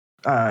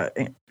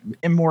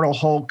Immortal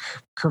Hulk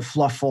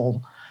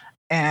kerfluffle.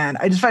 And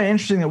I just find it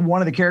interesting that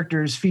one of the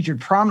characters featured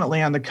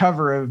prominently on the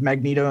cover of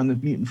Magneto and the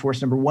Mutant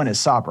Force #1 is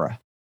Sabra.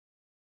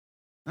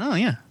 Oh,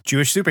 yeah.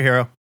 Jewish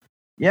superhero.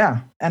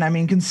 Yeah.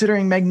 And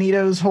considering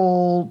Magneto's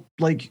whole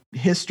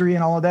history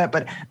and all of that,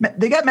 but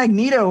they got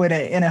Magneto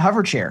in a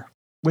hover chair,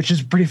 which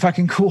is pretty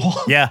fucking cool.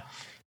 Yeah.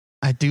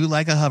 I do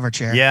like a hover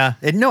chair. Yeah.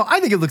 I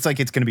think it looks like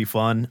it's going to be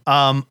fun.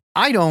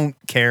 I don't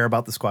care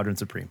about the Squadron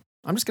Supreme.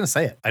 I'm just going to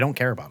say it. I don't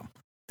care about them.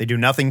 They do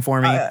nothing for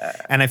me.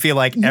 And I feel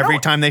like every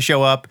time they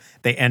show up,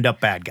 they end up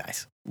bad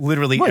guys.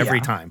 Literally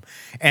every time.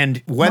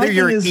 And whether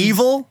you're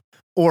evil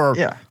or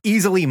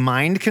easily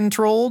mind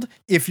controlled,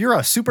 if you're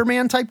a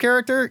Superman type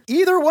character,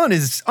 either one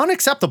is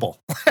unacceptable.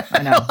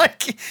 I know.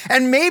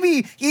 And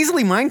maybe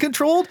easily mind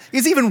controlled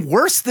is even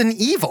worse than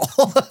evil.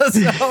 So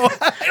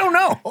I don't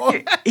know.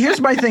 Here's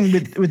my thing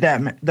with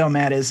that though,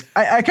 Matt, is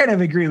I kind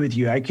of agree with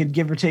you. I could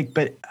give or take,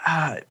 but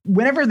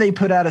whenever they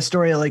put out a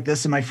story like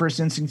this, in my first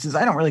instinct is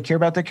I don't really care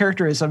about that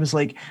character. So I was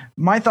like,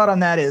 my thought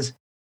on that is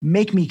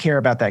make me care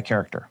about that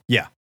character.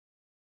 Yeah.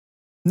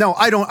 No,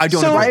 I don't.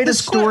 So write a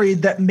story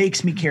that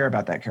makes me care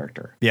about that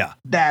character. Yeah,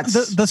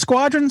 that's the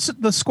Squadron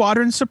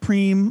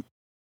Supreme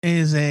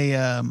is they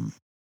have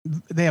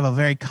a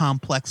very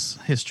complex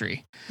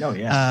history. Oh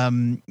yeah.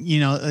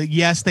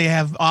 Yes, they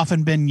have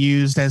often been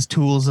used as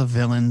tools of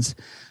villains.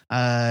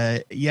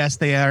 Yes,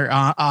 they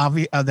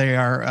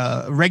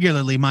are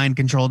regularly mind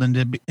controlled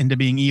into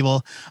being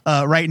evil.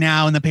 Right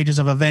now, in the pages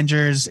of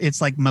Avengers,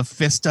 it's like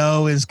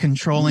Mephisto is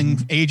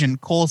controlling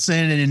Agent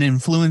Coulson and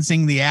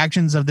influencing the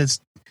actions of this.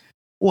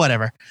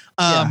 Whatever.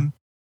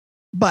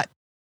 But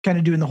kind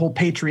of doing the whole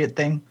Patriot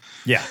thing.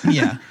 Yeah.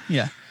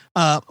 Yeah.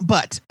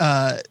 But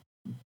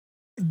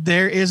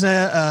there is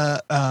there's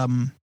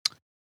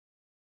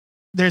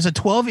a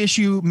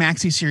 12-issue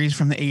maxi series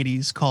from the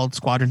 80s called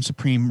Squadron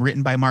Supreme,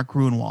 written by Mark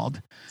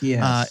Gruenwald.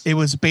 Yes. It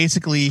was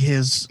basically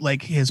his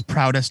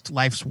proudest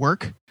life's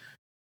work.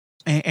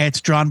 It's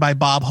drawn by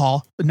Bob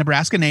Hall,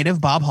 Nebraska native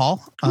Bob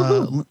Hall,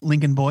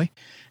 Lincoln boy,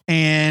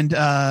 and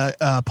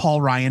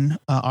Paul Ryan,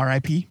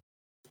 R.I.P.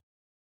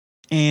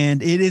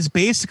 And it is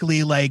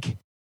basically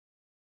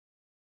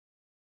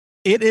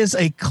it is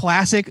a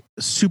classic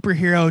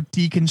superhero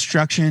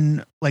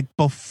deconstruction,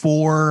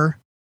 before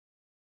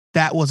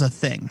that was a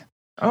thing.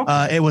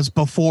 Okay. It was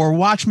before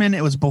Watchmen.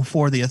 It was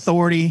before The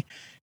Authority.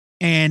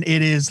 And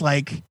it is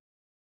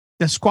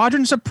the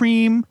Squadron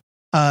Supreme.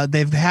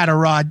 They've had a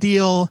raw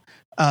deal.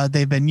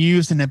 They've been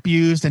used and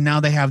abused, and now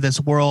they have this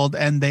world,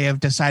 and they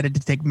have decided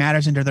to take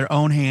matters into their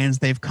own hands.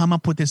 They've come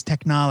up with this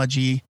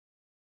technology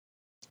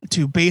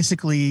to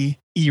basically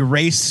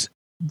erase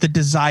the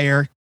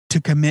desire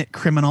to commit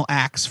criminal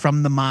acts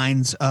from the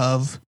minds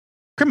of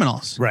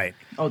criminals. Right.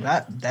 Oh,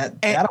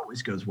 that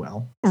always goes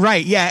well.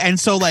 Right. Yeah. And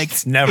so like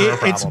It's never a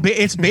problem.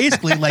 it's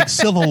basically like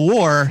Civil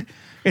War.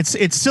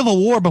 It's Civil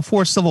War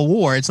before Civil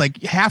War. It's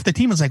like half the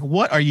team is like,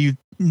 what are you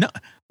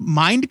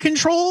mind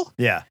control?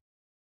 Yeah.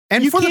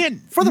 And You for the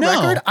can't- no.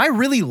 record, I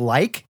really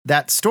like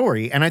that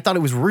story and I thought it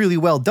was really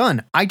well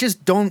done. I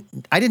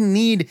didn't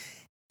need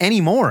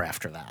any more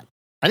after that.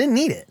 I didn't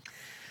need it.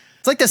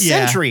 It's like the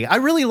Yeah. Sentry. I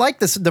really like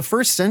this. The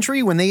first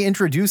Sentry, when they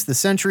introduced the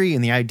Sentry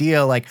and the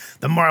idea like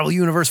the Marvel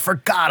Universe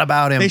forgot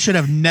about him. They should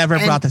have never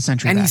brought the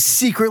Sentry and back. he's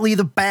secretly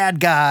the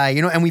bad guy,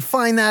 you know, and we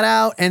find that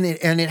out and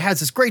it has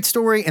this great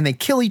story and they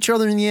kill each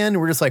other in the end.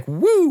 And we're just like,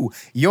 woo,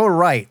 you're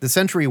right. The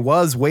Sentry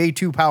was way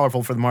too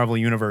powerful for the Marvel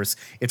Universe.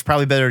 It's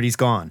probably better that he's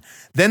gone.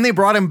 Then they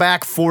brought him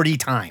back 40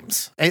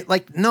 times.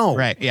 No.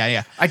 Right. Yeah.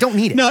 Yeah. I don't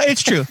need it. No,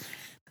 it's true.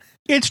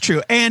 It's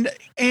true. And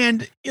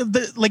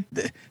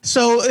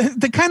so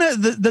the kind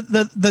of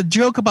the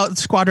joke about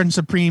Squadron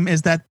Supreme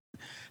is that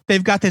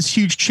they've got this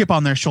huge chip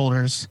on their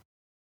shoulders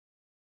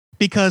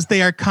because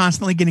they are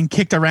constantly getting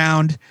kicked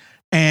around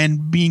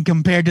and being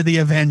compared to the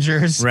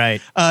Avengers.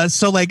 Right.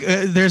 So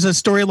there's a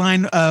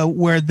storyline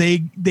where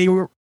they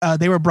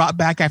were brought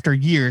back after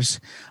years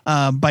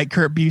by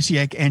Kurt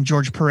Busiek and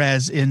George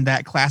Perez in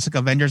that classic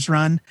Avengers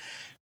run.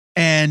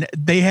 And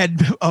they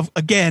had,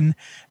 again,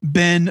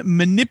 been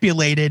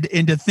manipulated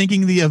into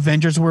thinking the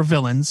Avengers were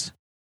villains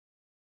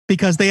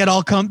because they had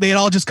all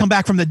just come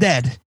back from the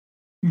dead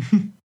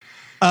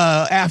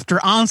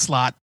after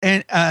Onslaught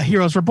and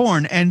Heroes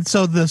Reborn. And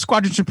so the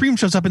Squadron Supreme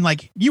shows up and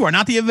like, you are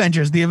not the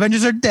Avengers. The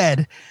Avengers are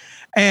dead.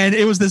 And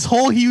it was this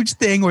whole huge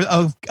thing where,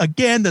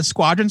 again, the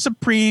Squadron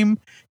Supreme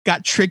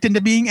got tricked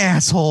into being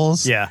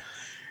assholes. Yeah.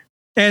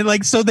 And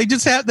like, so they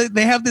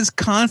have this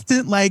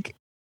constant like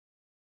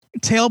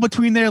tail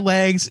between their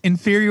legs,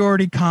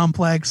 inferiority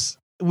complex.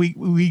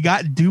 We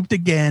got duped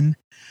again.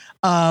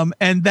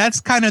 And that's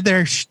kind of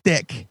their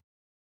shtick.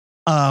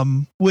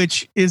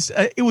 Which is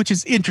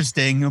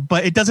interesting,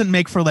 but it doesn't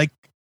make for like,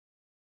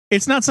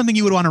 it's not something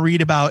you would want to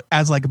read about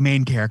as like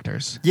main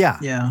characters. Yeah.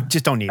 Yeah.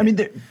 Just don't need I it.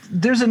 mean,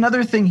 there's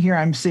another thing here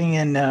I'm seeing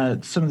in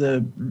some of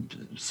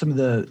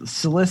the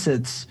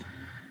solicits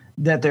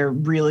that they're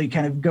really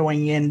kind of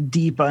going in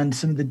deep on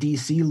some of the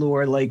DC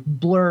lore, like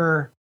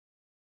Blur.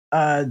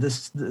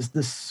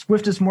 The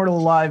swiftest mortal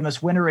alive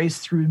must win a race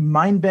through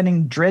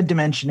mind-bending dread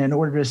dimension in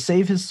order to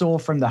save his soul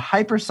from the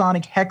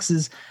hypersonic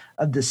hexes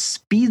of the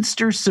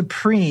Speedster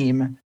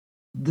Supreme,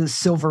 the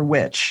Silver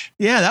Witch.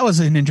 Yeah, that was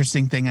an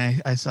interesting thing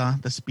I saw.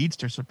 The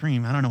Speedster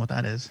Supreme. I don't know what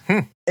that is.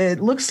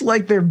 It looks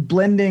like they're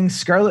blending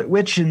Scarlet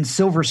Witch and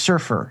Silver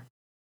Surfer.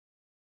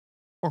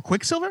 Or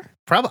Quicksilver?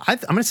 Probably. I'm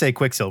going to say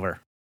Quicksilver.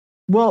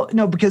 Well,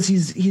 no, because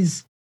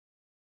he's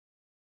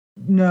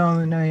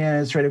no, yeah,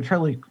 that's right. It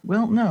probably,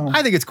 well, no.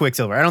 I think it's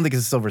Quicksilver. I don't think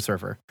it's a Silver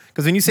Surfer.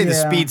 Because when you say the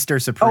Yeah. Speedster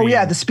Supreme. Oh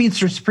yeah, the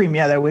Speedster Supreme.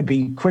 Yeah, that would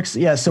be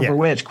Silver Yeah.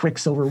 Witch,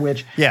 Quicksilver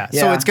Witch. Yeah.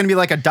 So it's going to be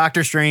like a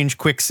Doctor Strange,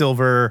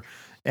 Quicksilver,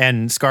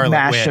 and Scarlet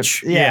Mashup.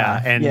 Witch. Yeah,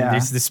 And yeah.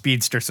 there's the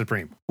Speedster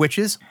Supreme, which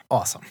is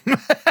awesome.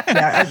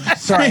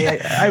 Sorry,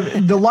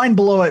 the line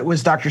below it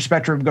was Dr.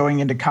 Spectrum going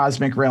into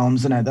cosmic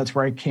realms, and that's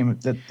where I came.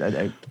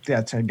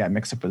 That's how I got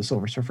mixed up with the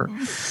Silver Surfer.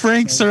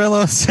 Frank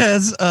Cirillo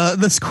says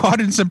the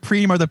Squadron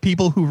Supreme are the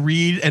people who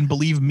read and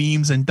believe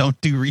memes and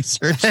don't do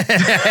research.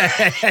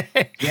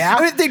 Yeah,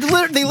 I mean,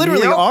 they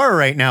literally Yep. are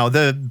right now.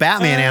 The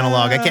Batman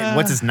analog.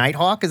 What's his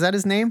Nighthawk? Is that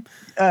his name?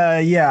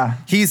 yeah.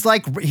 He's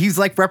like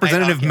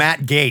Representative Nighthawk, yeah. Matt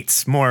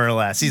Gaetz, more or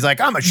less. He's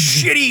like, I'm a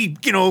shitty,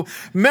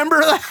 member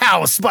of the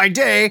House by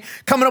day,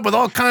 coming up with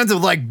all kinds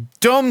of like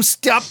dumb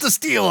stop the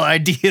steal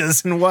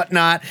ideas and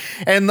whatnot.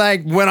 And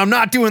like when I'm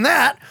not doing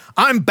that,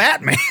 I'm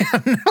Batman.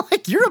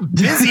 Like, you're a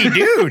busy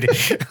dude.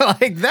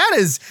 Like, that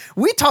is,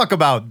 we talk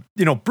about,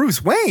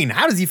 Bruce Wayne.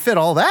 How does he fit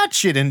all that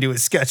shit into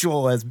his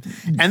schedule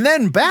and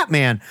then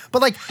Batman?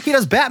 But like, he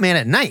does Batman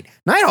at night.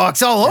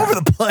 Nighthawk's all over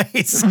the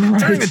place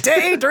during the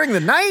day, during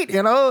the night,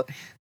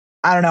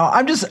 I don't know.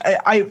 I'm just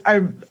I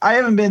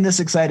haven't been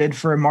this excited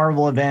for a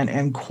Marvel event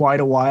in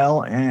quite a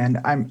while, and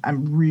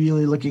I'm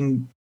really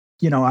looking.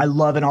 I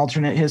love an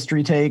alternate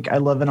history take. I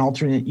love an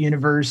alternate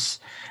universe.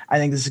 I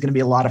think this is going to be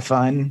a lot of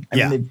fun. I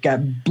mean, they've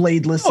got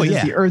Blade listed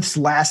as the Earth's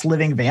last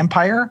living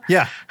vampire.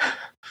 Yeah.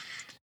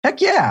 Heck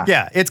yeah.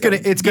 Yeah. It's gonna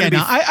be.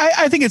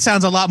 I think it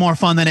sounds a lot more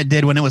fun than it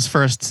did when it was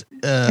first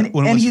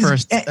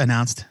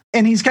announced.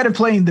 And he's kind of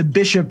playing the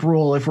Bishop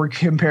role if we're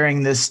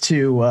comparing this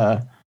to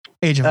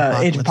Age of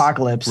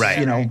Apocalypse.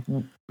 Right.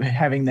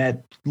 Having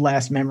that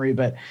last memory.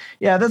 But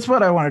yeah, that's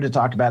what I wanted to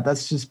talk about.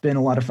 That's just been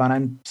a lot of fun.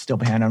 I'm still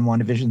behind on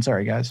WandaVision.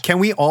 Sorry, guys. Can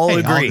we all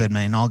agree? All good,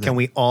 man. All good. Can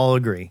we all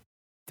agree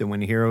that when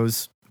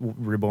Heroes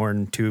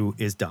Reborn 2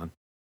 is done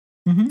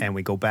and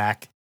we go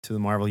back to the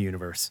Marvel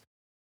Universe,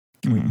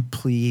 can we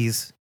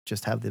please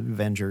just have the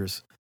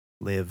Avengers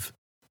live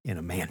in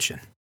a mansion?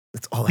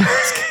 That's all I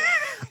ask.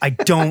 I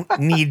don't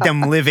need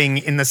them living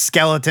in the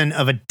skeleton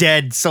of a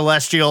dead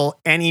Celestial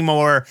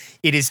anymore.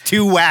 It is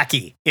too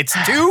wacky. It's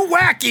too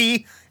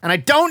wacky, and I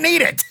don't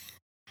need it.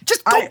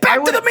 Just go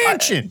back to the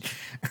mansion.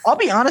 I'll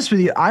be honest with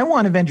you. I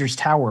want Avengers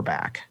Tower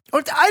back.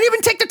 I'd even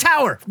take the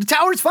tower. The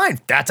tower's fine.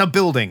 That's a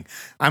building.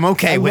 I'm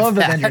okay with that. I love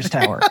Avengers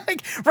Tower.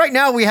 Like, right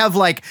now we have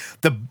like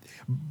the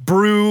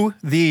Brew,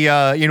 the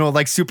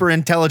like super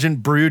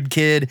intelligent brood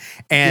kid,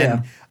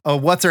 and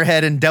what's her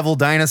head and Devil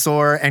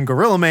Dinosaur and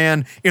Gorilla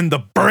Man in the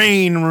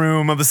brain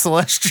room of the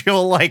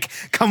Celestial, like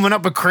coming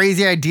up with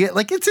crazy idea.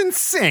 Like, it's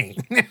insane.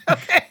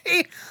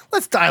 Okay,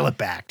 let's dial it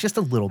back just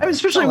a little bit. I mean,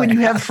 especially when you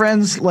have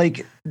friends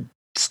like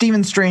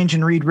Stephen Strange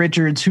and Reed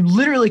Richards, who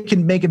literally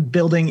can make a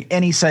building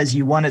any size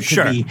you want it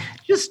to be.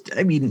 Just,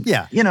 I mean,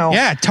 Yeah,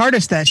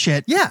 TARDIS that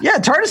shit. Yeah,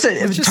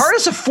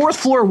 TARDIS a fourth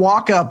floor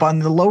walk up on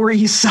the Lower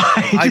East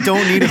Side. I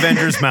don't need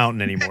Avengers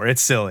Mountain anymore.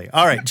 It's silly.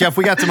 All right, Jeff,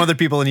 we got some other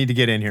people that need to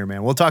get in here,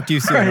 man. We'll talk to you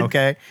soon, right.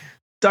 Okay?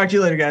 Talk to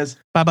you later, guys.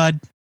 Bye, bud.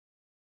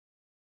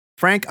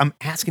 Frank, I'm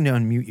asking to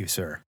unmute you,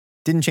 sir.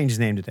 Didn't change his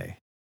name today.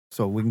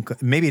 So we can,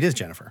 maybe it is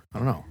Jennifer. I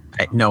don't know.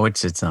 No,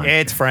 it's not.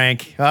 It's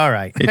Frank. All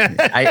right.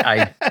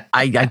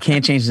 I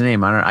can't change the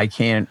name. I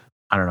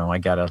don't know. I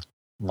gotta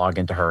log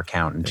into her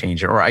account and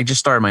change it. Or I just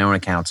started my own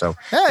account, so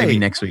maybe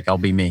next week I'll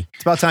be me.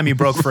 It's about time you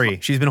broke free.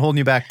 She's been holding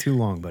you back too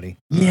long, buddy.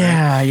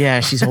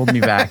 Yeah, she's holding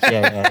me back.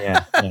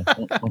 Yeah.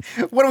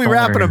 What are we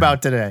rapping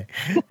about today?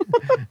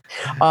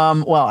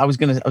 Well, I was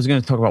gonna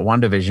talk about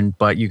WandaVision,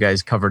 but you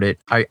guys covered it.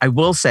 I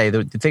will say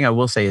the thing I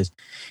will say is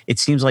it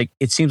seems like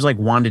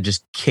Wanda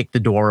just kicked the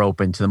door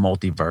open to the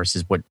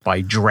multiverse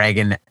by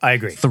dragging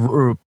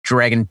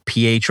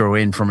Pietro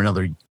in from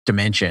another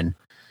dimension.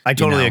 I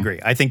totally agree.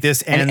 I think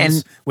this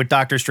ends with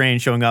Doctor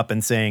Strange showing up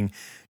and saying,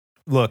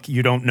 look,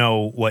 you don't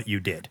know what you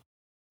did.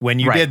 When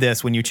you did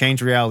this, when you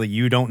changed reality,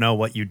 you don't know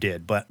what you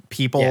did. But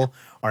people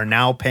are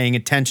now paying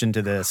attention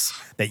to this,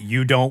 that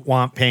you don't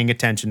want paying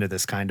attention to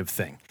this kind of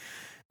thing.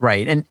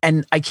 Right.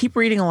 And I keep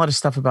reading a lot of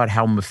stuff about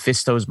how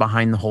Mephisto's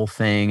behind the whole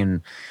thing.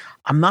 And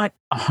I'm not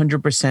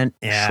 100%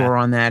 sure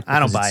on that. I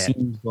don't buy it.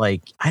 Seems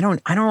like I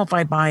don't know if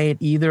I buy it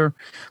either,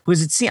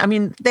 because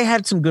they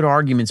had some good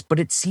arguments, but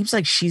it seems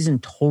like she's in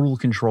total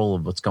control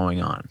of what's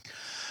going on.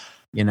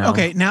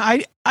 Okay. Now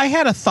I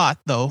had a thought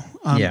though,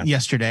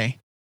 yesterday.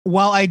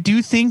 While I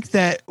do think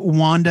that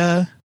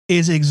Wanda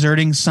is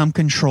exerting some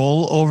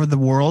control over the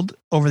world,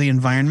 over the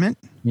environment.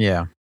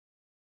 Yeah.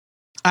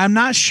 I'm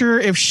not sure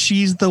if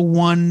she's the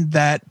one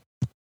that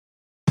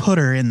put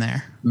her in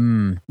there.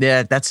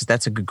 Yeah,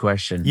 that's a good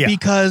question. Yeah.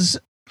 Because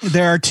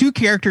there are two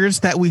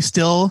characters that we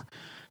still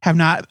have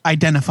not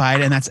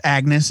identified, and that's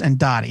Agnes and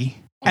Dottie.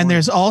 And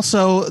there's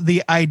also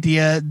the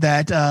idea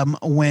that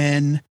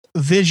when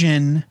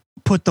Vision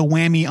put the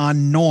whammy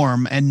on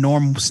Norm and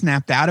Norm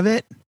snapped out of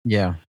it,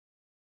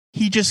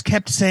 he just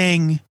kept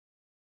saying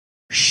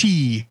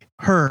she,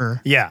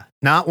 her. Yeah,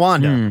 not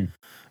Wanda.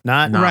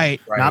 Not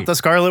the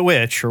Scarlet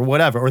Witch or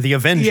whatever, or the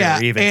Avenger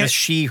even. Just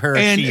she, her,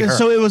 she, her.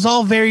 So it was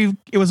all very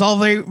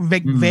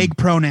vague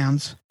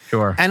pronouns.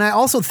 Sure. And I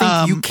also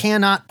think you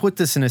cannot put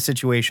this in a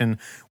situation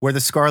where the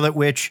Scarlet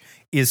Witch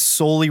is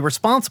solely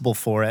responsible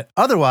for it.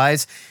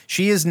 Otherwise,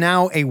 she is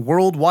now a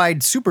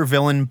worldwide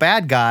supervillain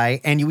bad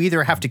guy, and you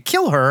either have to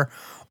kill her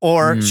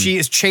or she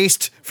is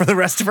chased for the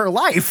rest of her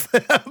life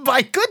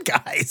by good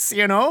guys,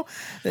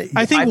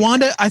 I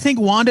think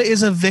Wanda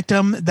is a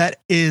victim that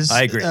is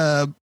I agree.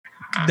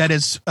 That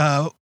is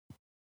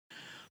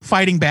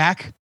fighting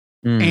back,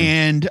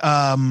 and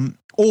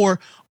or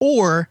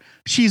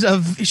she's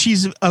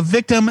a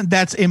victim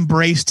that's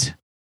embraced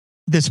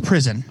this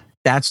prison.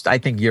 I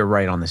think you're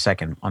right on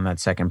that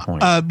second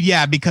point.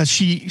 Because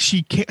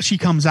she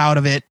comes out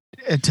of it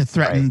to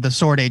threaten the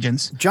Sword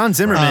agents. John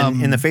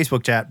Zimmerman in the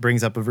Facebook chat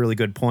brings up a really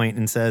good point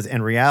and says,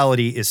 and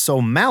reality is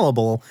so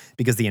malleable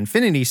because the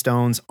Infinity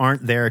Stones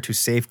aren't there to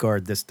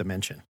safeguard this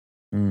dimension.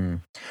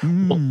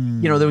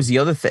 Well, there was the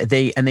other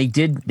thing they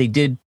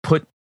did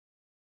put,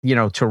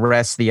 to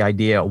rest the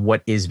idea,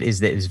 what is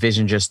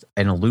Vision just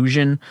an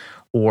illusion,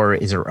 or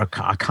is it a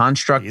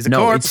construct? He's a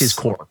corpse. It's his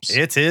corpse.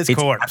 It's his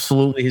corpse.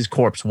 Absolutely his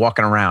corpse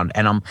walking around,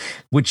 and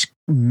which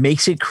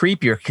makes it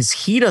creepier because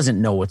he doesn't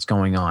know what's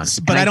going on.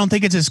 But I don't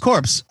think it's his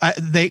corpse.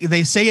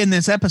 They say in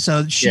this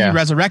episode she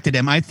resurrected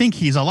him. I think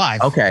he's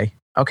alive.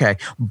 Okay,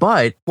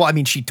 but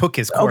she took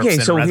his corpse. Okay,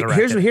 so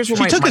here's what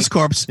she took his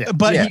corpse,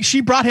 but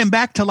she brought him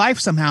back to life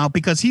somehow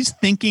because he's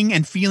thinking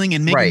and feeling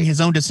and making his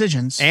own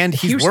decisions, and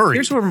he's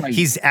worried.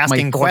 He's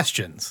asking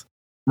questions.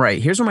 Right.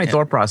 Here's where my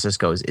thought process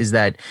goes: is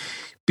that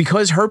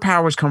because her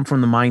powers come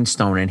from the Mind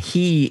Stone, and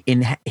he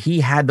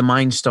had the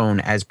Mind Stone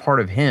as part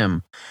of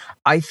him,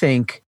 I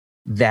think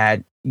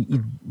that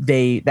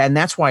and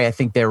that's why I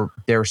think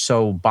they're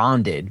so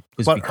bonded.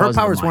 But her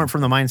powers weren't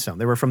from the Mind Stone;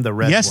 they were from the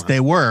Red. Yes,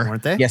 they were,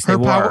 weren't they? Yes, they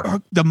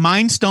were. The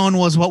Mind Stone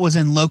was what was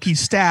in Loki's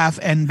staff,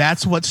 and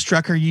that's what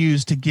Strucker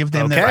used to give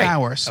them their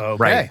powers.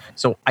 Okay. Right.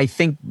 So I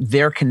think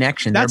their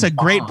connection. That's a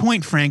great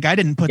point, Frank. I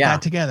didn't put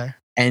that together.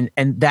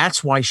 And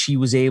that's why she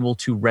was able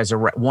to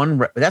resurrect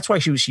that's why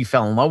she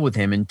fell in love with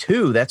him, and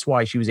two, that's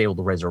why she was able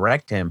to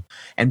resurrect him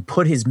and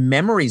put his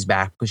memories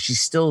back, because she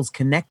still is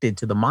connected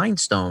to the Mind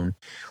Stone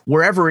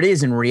wherever it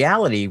is in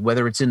reality,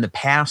 whether it's in the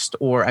past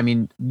or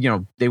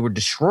they were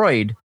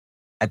destroyed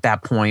at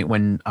that point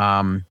when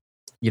when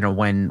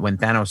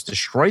Thanos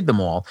destroyed them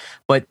all.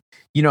 But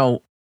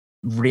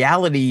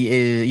reality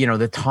is,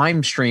 the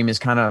time stream is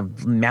kind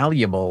of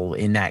malleable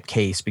in that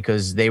case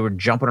because they were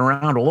jumping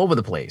around all over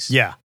the place.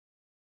 Yeah.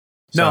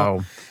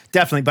 No,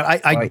 definitely. But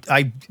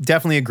I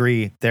definitely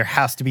agree. There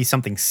has to be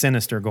something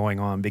sinister going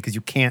on because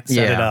you can't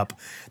set it up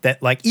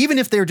that, like, even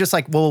if they're just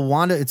like, well,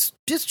 Wanda, it's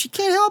just, she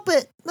can't help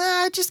it.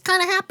 It just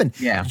kind of happened.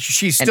 Yeah.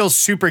 She's still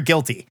super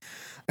guilty.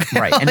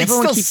 Right. And Like,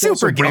 everyone still keeps super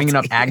also bringing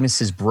guilty. up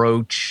Agnes's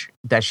brooch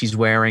that she's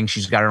wearing.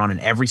 She's got it on in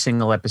every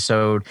single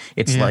episode.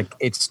 It's like,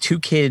 it's 2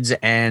 kids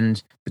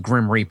and the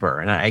Grim Reaper.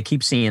 And I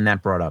keep seeing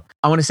that brought up.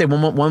 I want to say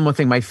one more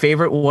thing. My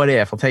favorite what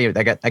if, I'll tell you,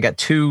 I got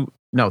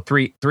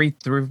three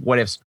what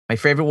ifs. My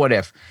favorite what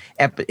if,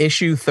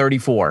 issue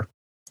 34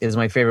 is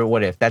my favorite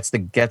what if. That's the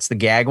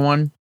gag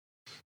one.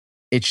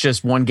 It's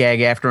just one gag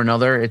after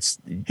another.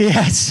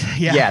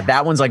 Yeah,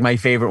 that one's like my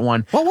favorite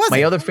one. What was my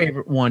it? other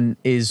favorite one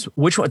is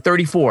which one?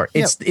 34.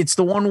 It's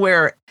the one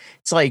where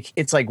it's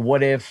like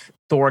what if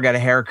Thor got a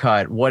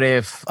haircut? What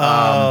if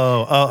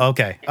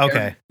okay.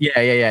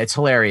 Yeah. It's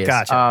hilarious.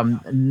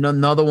 Gotcha.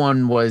 Another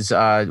one was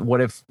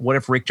what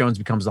if Rick Jones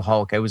becomes the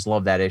Hulk? I always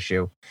love that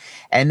issue.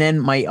 And then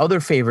my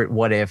other favorite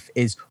what if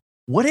is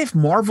what if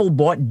Marvel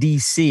bought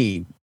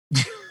DC?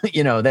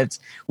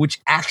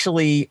 Which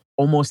actually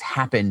almost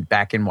happened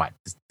back in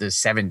the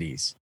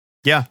 70s.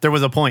 Yeah, there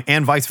was a point,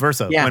 and vice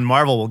versa. Yeah. When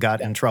Marvel got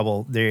in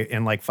trouble, they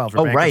and like filed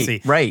for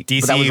bankruptcy. Right.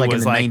 DC But that was like in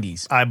the like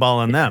 90s.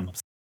 eyeballing them.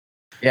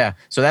 Yeah.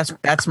 So those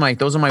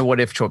are my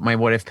what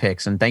if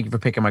picks, and thank you for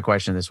picking my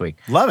question this week.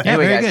 Love it. Yeah,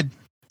 Anyway, very guys, good.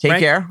 Take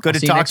Frank, care. Good I'll to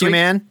see talk next to you, week.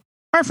 man.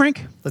 All right,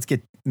 Frank. Let's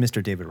get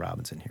Mr. David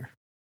Robinson here.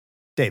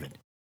 David,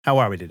 how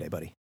are we today,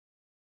 buddy?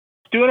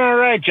 Doing all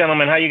right,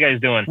 gentlemen. How you guys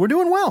doing? We're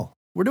doing well.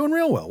 We're doing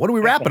real well. What are we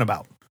rapping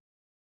about?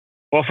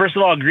 Well, first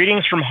of all,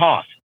 greetings from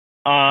Hoth.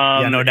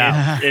 Yeah, no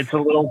doubt. It's a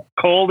little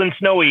cold and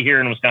snowy here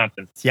in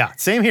Wisconsin. Yeah,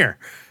 same here.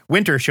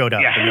 Winter showed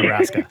up Yeah. in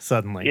Nebraska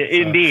suddenly. Yeah,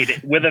 so.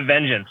 indeed, with a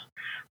vengeance.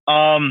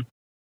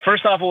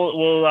 First off,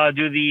 we'll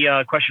do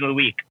the question of the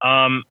week.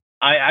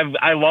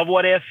 I love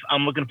What If.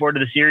 I'm looking forward to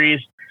the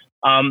series.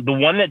 The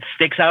one that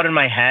sticks out in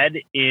my head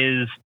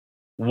is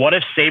what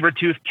if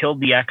Sabretooth killed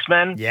the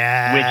X-Men?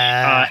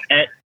 Yeah.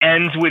 Which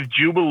ends with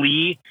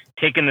Jubilee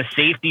taking the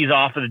safeties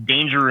off of the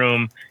danger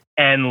room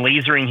and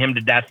lasering him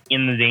to death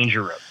in the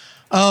danger room.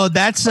 Oh,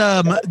 that's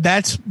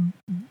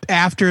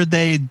after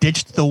they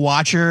ditched the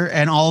Watcher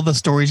and all the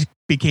stories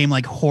became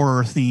like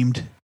horror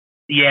themed.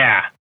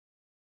 Yeah.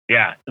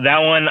 That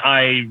one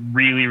I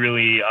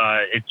really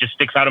it just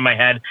sticks out in my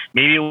head.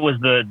 Maybe it was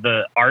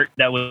the art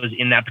that was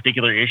in that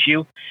particular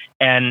issue.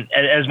 And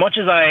as much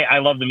as I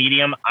love the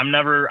medium, I'm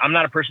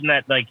not a person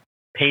that like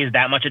pays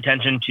that much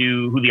attention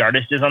to who the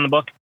artist is on the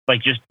book.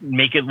 Like, just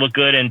make it look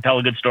good and tell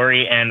a good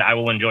story, and I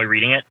will enjoy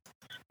reading it.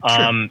 Sure.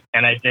 And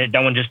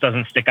that one just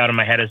doesn't stick out in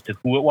my head as to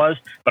who it was,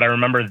 but I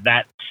remember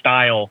that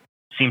style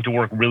seemed to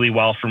work really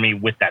well for me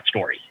with that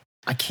story.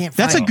 I can't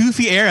That's a find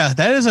goofy era.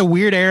 That is a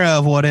weird era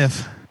of What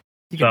If.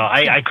 So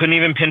I couldn't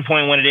even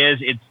pinpoint what it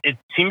is. It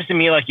seems to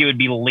me like it would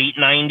be late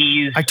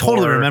 90s. I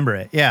totally remember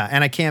it. Yeah,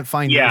 and I can't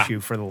find the Yeah. issue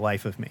for the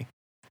life of me.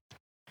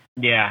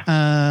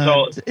 Yeah.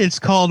 So It's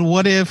called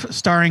What If,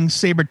 starring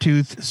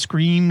Sabretooth,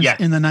 Screams Yes.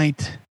 in the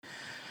Night.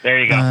 there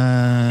you go.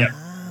 Yep.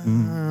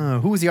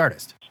 Who was the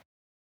artist?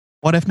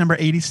 What If number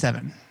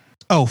 87.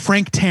 Oh,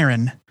 Frank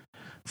Tarrin.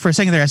 For a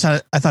second there,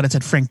 I thought it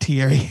said Frank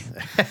Thierry.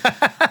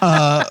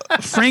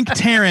 Frank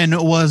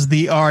Tarrin was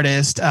the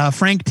artist.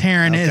 Frank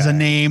Tarrin is a Okay.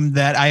 name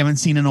that I haven't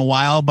seen in a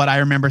while, but I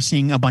remember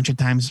seeing a bunch of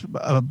times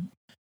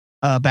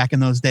back in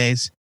those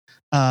days.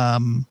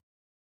 Let's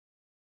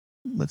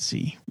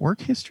see.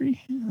 Work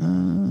history?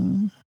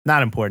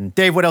 Not important.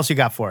 Dave, what else you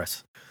got for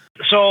us?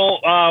 So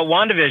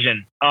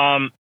WandaVision.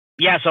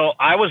 So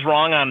I was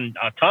wrong on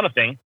a ton of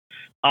things.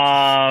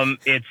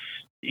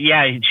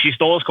 She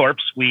stole his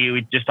corpse.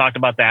 We just talked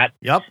about that.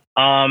 Yep.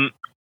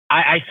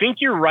 I think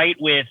you're right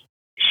with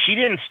she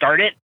didn't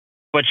start it,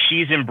 but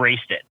she's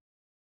embraced it.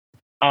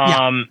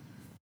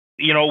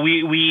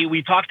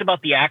 We talked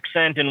about the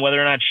accent and whether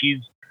or not she's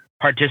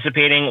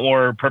participating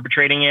or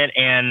perpetrating it,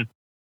 and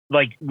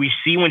like we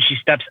see when she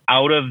steps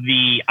out of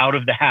the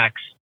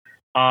hex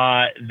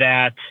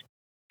that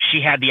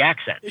she had the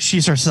accent.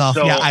 She's herself.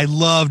 So- Yeah, I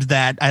loved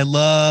that.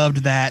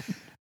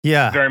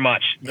 Yeah. Very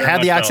much.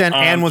 Had the accent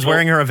and was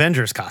wearing her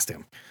Avengers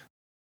costume.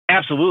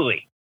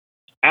 Absolutely.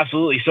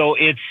 So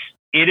it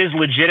is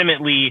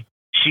legitimately,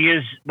 she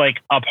is like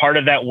a part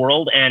of that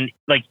world. And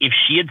like, if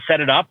she had set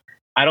it up,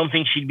 I don't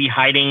think she'd be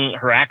hiding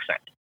her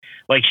accent.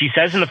 Like she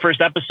says in the first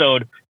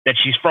episode that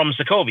she's from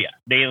Sokovia.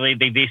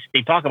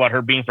 They talk about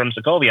her being from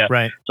Sokovia.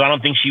 Right. So I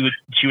don't think she would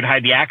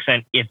hide the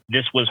accent if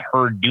this was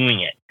her doing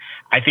it.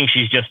 I think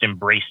she's just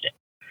embraced it.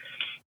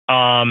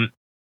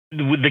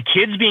 With the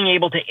kids being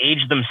able to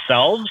age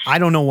themselves, I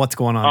don't know what's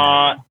going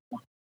on.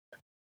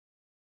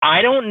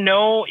 I don't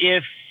know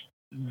if,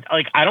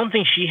 I don't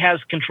think she has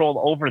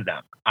control over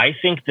them. I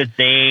think that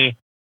they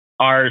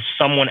are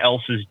someone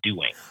else's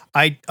doing.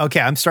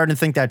 I'm starting to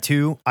think that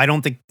too. I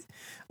don't think,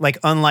 Like,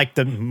 unlike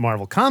the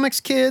Marvel Comics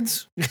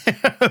kids,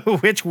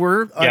 which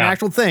were an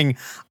actual thing,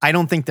 I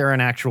don't think they're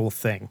an actual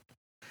thing.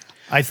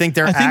 I think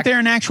they're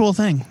an actual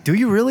thing. Do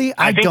you really?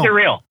 I think they're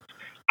real.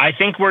 I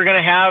think we're going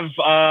to have,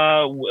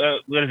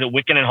 what is it,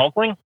 Wiccan and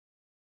Hulkling?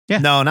 Yeah.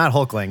 No, not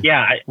Hulkling.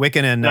 Yeah.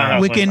 Wiccan and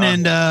Wiccan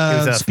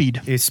and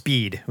Speed.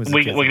 Speed.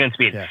 Wiccan and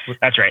Speed. Yeah.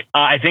 That's right.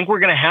 I think we're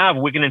going to have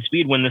Wiccan and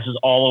Speed when this is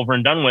all over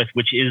and done with,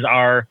 which is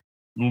our,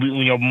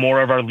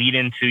 more of our lead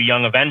into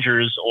Young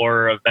Avengers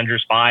or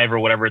Avengers 5 or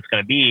whatever it's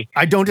going to be.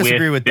 I don't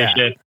disagree with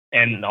that.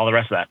 And all the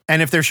rest of that.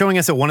 And if they're showing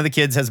us that one of the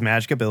kids has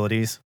magic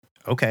abilities,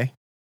 okay.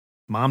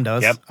 Mom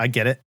does. Yep. I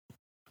get it.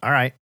 All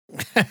right.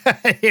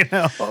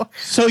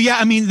 So yeah,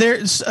 I mean,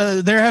 there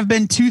have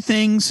been two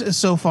things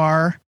so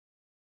far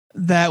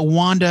that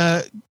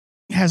Wanda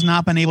has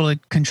not been able to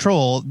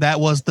control. That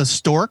was the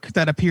stork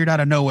that appeared out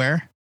of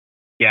nowhere.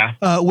 Yeah.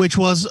 Which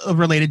was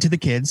related to the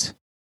kids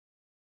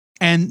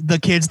and the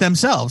kids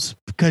themselves,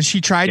 because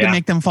she tried to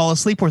make them fall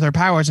asleep with her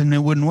powers and it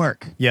wouldn't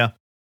work. Yeah.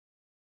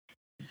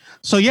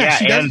 So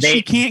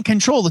she can't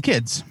control the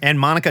kids. And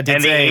Monica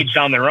did they aged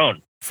on their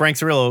own. Frank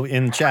Cirillo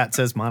in chat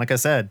says Monica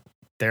said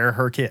they're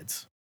her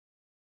kids.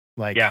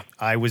 Like,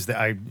 I was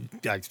I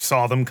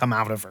saw them come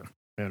out of her.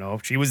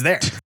 She was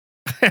there.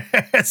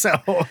 so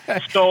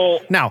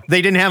now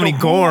they didn't have any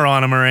gore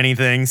on them or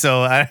anything.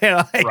 So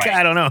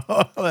I don't know.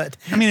 But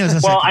I mean, it was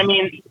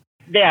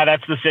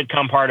that's the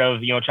sitcom part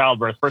of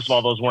childbirth. First of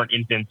all, those weren't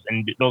infants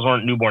and those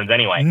weren't newborns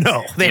anyway.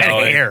 No, they had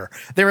hair.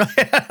 They were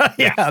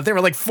they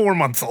were like 4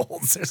 months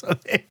old or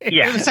something.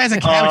 Yeah, the size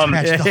of Cabbage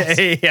Patch Dolls.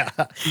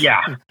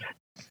 Yeah.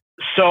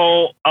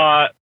 So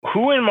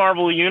who in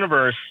Marvel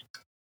Universe,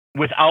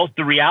 without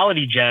the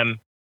reality gem,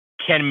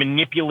 can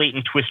manipulate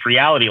and twist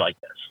reality like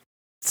this?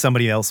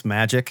 Somebody else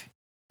magic.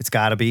 It's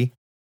got to be.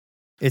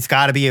 It's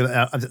got to be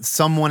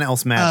someone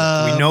else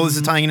magic. We know this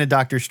is tying into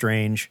Doctor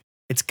Strange.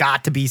 It's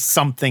got to be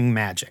something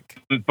magic.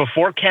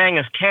 Before Kang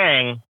is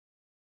Kang,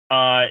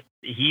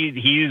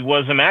 he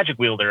was a magic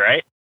wielder,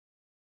 right?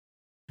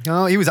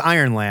 Oh, he was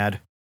Iron Lad.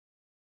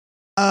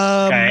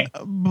 Okay.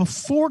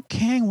 Before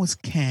Kang was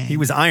Kang, he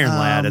was Iron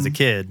Lad as a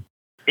kid.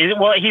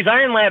 He's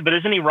Iron Lad, but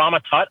isn't he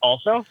Rama Tut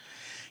also?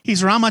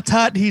 He's Rama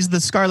Tut. He's the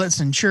Scarlet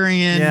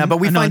Centurion. Yeah, but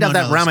we find out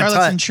that Rama Scarlet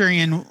Tut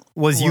Centurion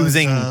was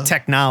using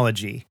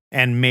technology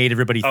and made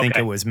everybody think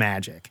it was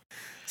magic.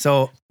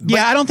 So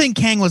I don't think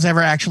Kang was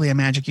ever actually a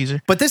magic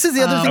user. But this is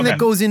the other thing that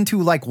goes into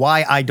like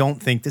why I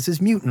don't think this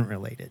is mutant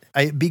related.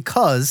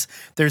 Because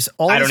there's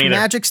all this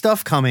magic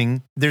stuff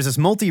coming. There's this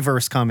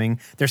multiverse coming.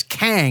 There's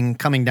Kang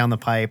coming down the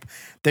pipe.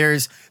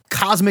 There's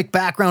cosmic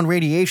background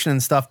radiation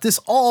and stuff. This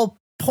all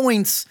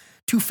points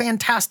to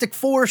Fantastic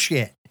Four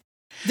shit.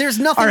 There's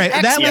nothing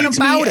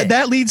about it.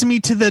 That leads me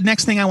to the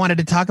next thing I wanted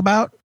to talk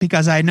about,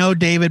 because I know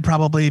David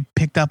probably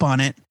picked up on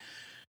it.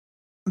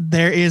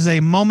 There is a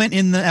moment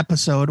in the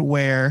episode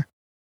where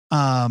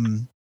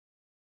Monica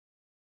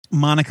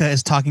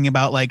is talking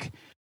about like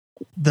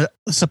the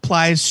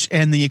supplies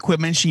and the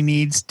equipment she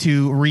needs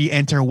to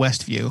re-enter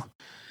Westview.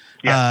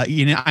 Yeah.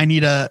 I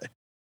need a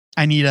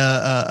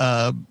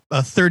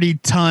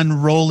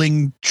 30-ton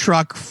rolling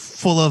truck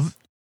full of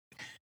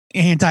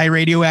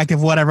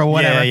anti-radioactive whatever.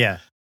 Yeah.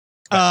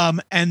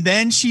 And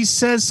then she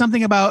says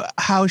something about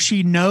how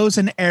she knows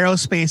an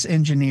aerospace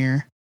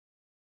engineer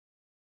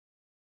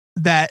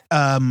that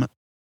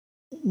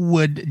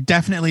would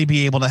definitely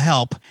be able to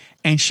help.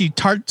 And she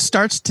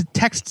starts to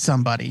text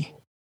somebody,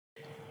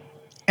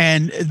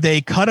 and they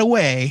cut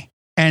away,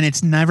 and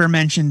it's never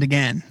mentioned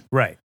again.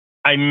 Right.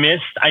 I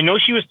know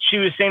she was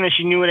saying that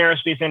she knew an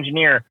aerospace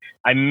engineer.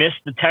 I missed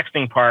the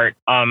texting part.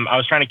 I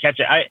was trying to catch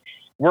it.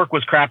 Work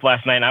was crap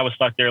last night, and I was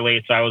stuck there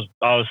late, so I was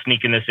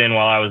sneaking this in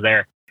while I was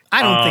there.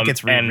 I don't think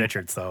it's Reed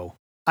Richards, though.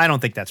 I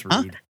don't think that's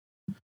Reed.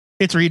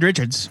 It's Reed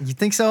Richards. You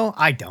think so?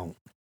 I don't.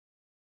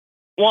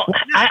 Well,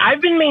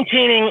 I've been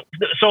maintaining.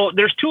 So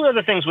there's two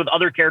other things with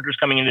other characters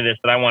coming into this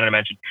that I wanted to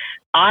mention.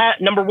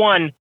 Number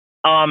one,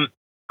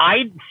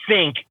 I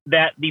think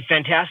that the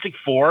Fantastic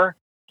Four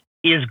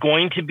is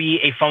going to be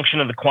a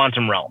function of the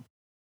quantum realm.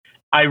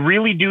 I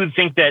really do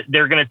think that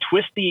they're going to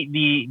twist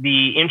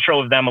the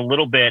intro of them a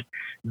little bit,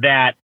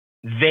 that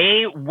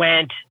they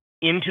went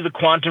into the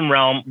quantum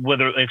realm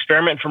with an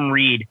experiment from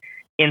Reed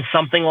in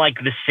something like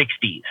the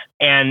 60s.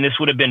 And this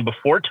would have been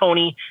before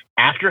Tony,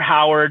 after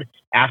Howard,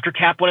 after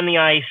Cap went in the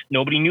ice.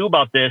 Nobody knew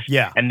about this.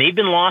 Yeah. And they've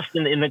been lost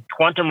in the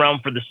quantum realm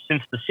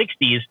since the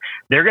 60s.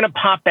 They're going to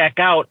pop back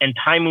out, and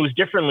time moves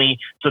differently.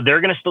 So they're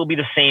going to still be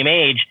the same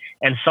age.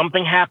 And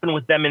something happened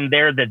with them in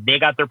there that they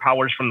got their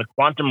powers from the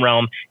quantum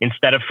realm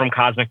instead of from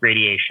cosmic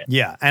radiation.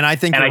 Yeah. And I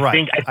think you're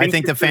right. I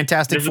think the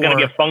Fantastic Four, this is going to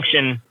be a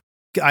function.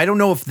 I don't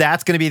know if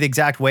that's going to be the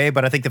exact way,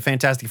 but I think the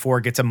Fantastic Four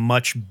gets a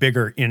much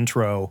bigger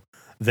intro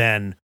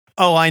than,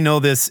 I know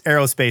this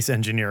aerospace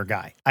engineer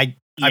guy. I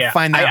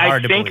find that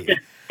hard to believe.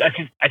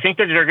 I think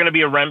that they're going to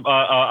be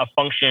a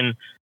function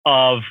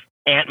of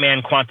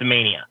Ant-Man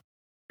Quantumania,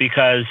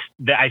 because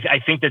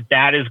I think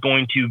that is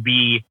going to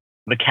be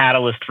the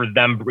catalyst for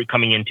them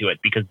coming into it,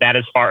 because that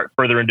is far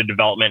further into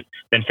development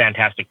than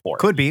Fantastic Four.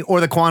 Could be,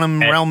 or the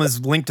quantum realm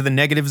is linked to the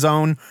negative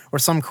zone, or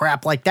some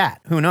crap like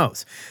that. Who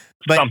knows?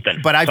 But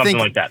I think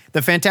like that.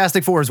 The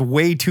Fantastic Four is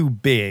way too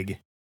big,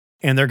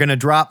 and they're going to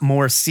drop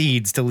more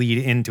seeds to lead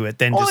into it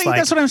than just like.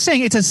 That's what I'm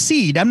saying. It's a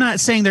seed. I'm not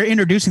saying they're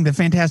introducing the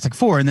Fantastic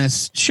Four in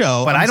this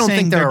show. But I don't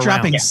think they're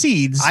dropping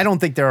seeds. I don't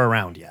think they're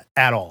around yet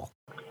at all.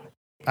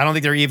 I don't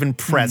think they're even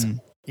present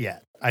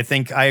yet. I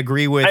think I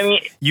agree with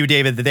you,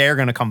 David, that they're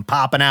going to come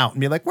popping out and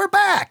be like, we're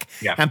back.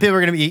 Yeah. And people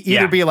are going to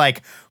either be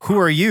like, who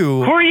are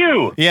you? Who are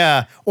you?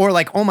 Yeah. Or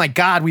like, oh my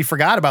God, we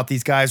forgot about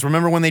these guys.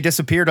 Remember when they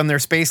disappeared on their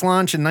space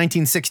launch in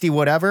 1960,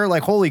 whatever?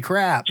 Like, holy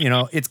crap. You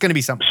know, it's going to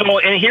be something. So,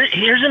 and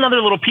here's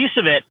another little piece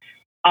of it.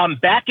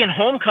 Back in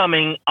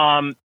Homecoming,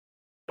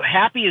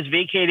 Happy is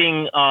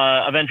vacating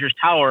Avengers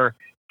Tower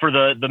for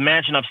the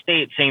mansion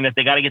upstate, saying that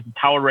they got to get the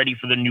tower ready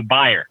for the new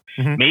buyer.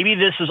 Mm-hmm. Maybe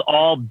this is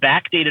all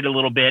backdated a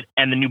little bit,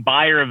 and the new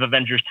buyer of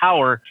Avengers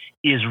Tower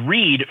is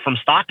Reed from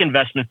stock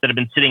investments that have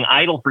been sitting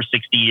idle for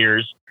 60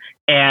 years,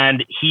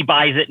 and he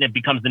buys it and it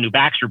becomes the new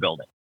Baxter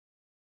building.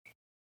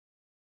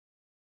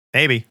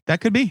 Maybe. That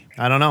could be.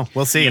 I don't know.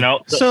 We'll see. You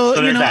know,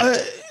 so you know,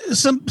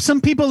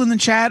 some people in the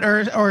chat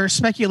are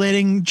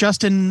speculating.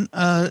 Justin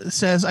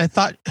says, I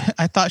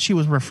thought she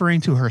was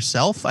referring to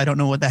herself. I don't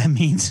know what that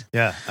means.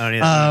 Yeah, I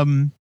don't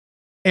either.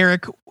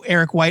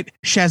 Eric White,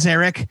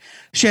 Shazeric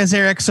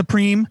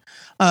Supreme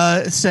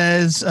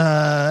says,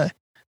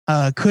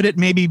 could it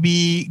maybe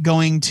be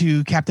going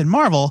to Captain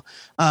Marvel?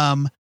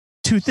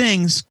 Two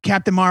things.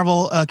 Captain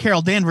Marvel,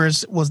 Carol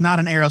Danvers was not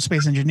an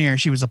aerospace engineer.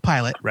 She was a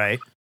pilot. Right.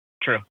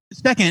 True.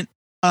 Second,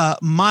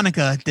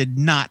 Monica did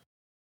not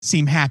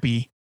seem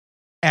happy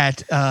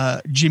at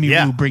Jimmy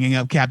Woo bringing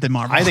up Captain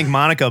Marvel. I think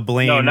Monica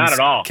blames not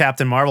at all.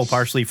 Captain Marvel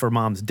partially for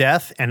Mom's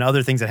death and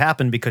other things that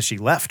happened because she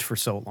left for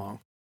so long.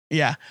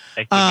 Yeah.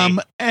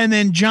 And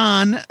then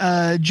John,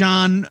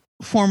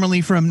 formerly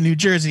from New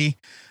Jersey,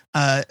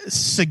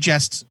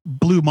 suggests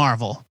Blue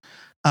Marvel.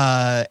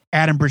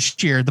 Adam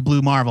Brashear, the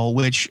Blue Marvel,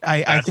 which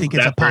I think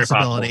is a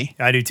possibility.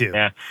 I do too.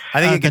 Yeah.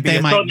 I think it could that be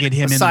they might get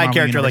him a in side the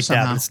character like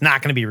somehow. that. But it's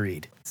not going to be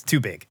Reed. It's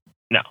too big.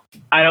 No,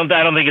 I don't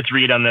think it's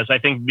Reed on this. I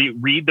think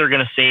Reed they're going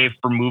to save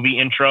for movie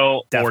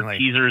intro Definitely. or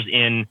teasers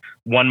in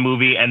one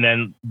movie, and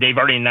then they've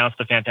already announced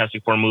the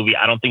Fantastic Four movie.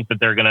 I don't think that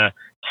they're going to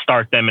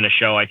start them in a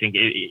show. I think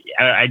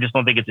I just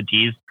don't think it's a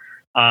tease.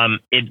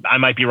 I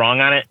might be wrong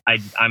on it.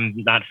 I'm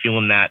not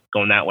feeling that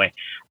going that way.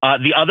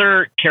 The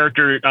other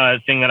character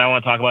thing that I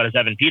want to talk about is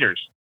Evan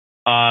Peters,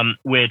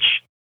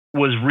 which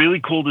was really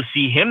cool to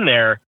see him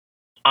there.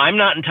 I'm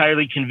not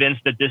entirely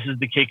convinced that this is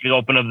the kicking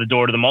open of the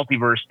door to the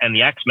multiverse and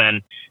the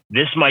X-Men.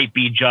 This might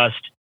be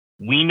just,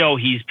 we know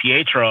he's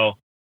Pietro,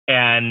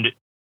 and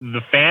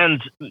the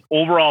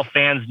overall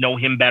fans know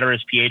him better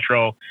as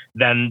Pietro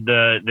than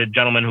the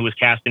gentleman who was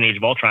cast in Age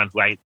of Ultron,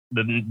 who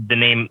the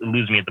name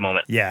eludes me at the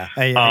moment. Yeah.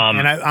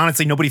 And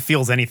honestly, nobody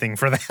feels anything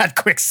for that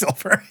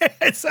Quicksilver.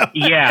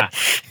 Yeah.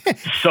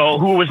 So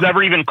who was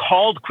never even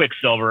called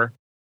Quicksilver.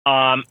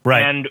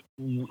 Right. And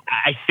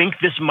I think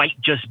this might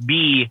just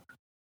be,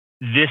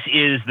 this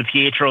is the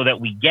Pietro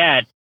that we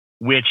get,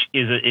 which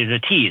is a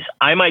tease.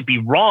 I might be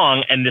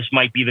wrong, and this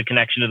might be the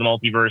connection to the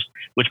multiverse,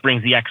 which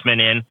brings the X-Men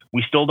in.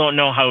 We still don't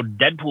know how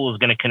Deadpool is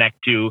going to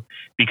connect to,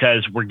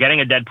 because we're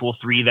getting a Deadpool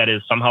 3 that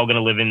is somehow going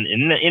to live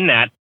in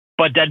that.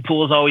 But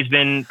Deadpool has always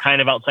been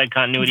kind of outside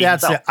continuity.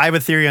 I have a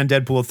theory on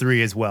Deadpool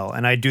 3 as well,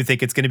 and I do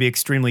think it's going to be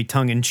extremely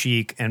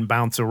tongue-in-cheek and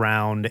bounce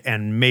around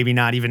and maybe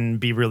not even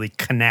be really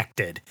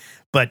connected,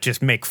 but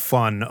just make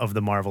fun of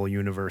the Marvel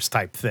Universe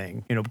type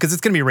thing, because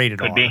it's going to be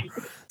rated R.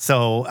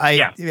 So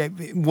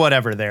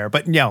whatever there.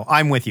 But no,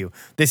 I'm with you.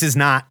 This is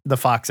not the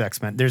Fox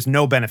X-Men. There's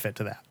no benefit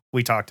to that.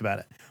 We talked about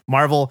it.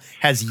 Marvel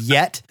has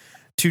yet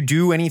to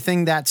do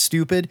anything that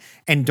stupid.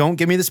 And don't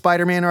give me the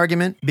Spider-Man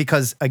argument,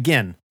 because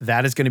again,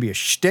 that is going to be a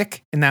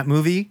shtick in that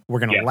movie. We're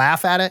going to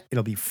laugh at it.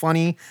 It'll be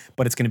funny,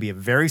 but it's going to be a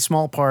very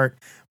small part.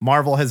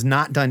 Marvel has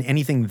not done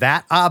anything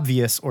that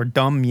obvious or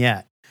dumb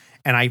yet.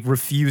 And I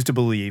refuse to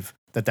believe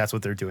that that's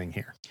what they're doing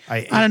here.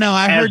 I don't know.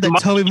 I heard that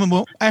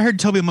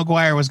Tobey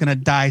Maguire was going to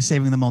die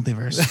saving the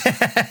multiverse.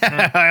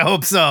 I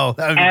hope so.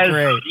 That would be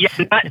great.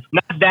 Yeah,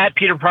 not that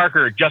Peter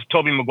Parker, just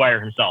Tobey Maguire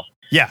himself.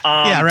 Yeah.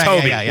 Right.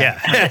 Toby,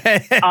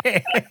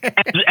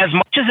 As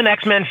much as an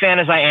X-Men fan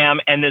as I am,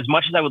 and as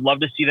much as I would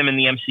love to see them in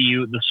the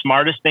MCU, the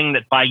smartest thing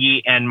that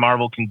Feige and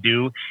Marvel can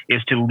do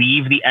is to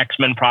leave the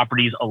X-Men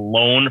properties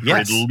alone for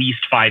at least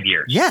 5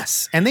 years.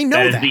 Yes, and they know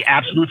that. That is the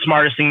absolute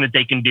smartest thing that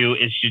they can do,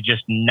 is to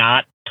just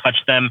not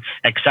touch them,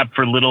 except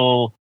for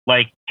little,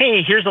 like,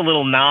 hey, here's a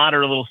little nod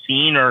or a little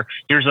scene, or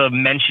here's a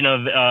mention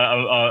of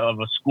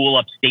a school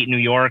upstate New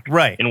York,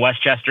 right, in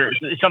Westchester,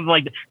 something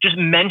like that. Just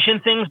mention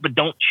things, but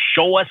don't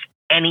show us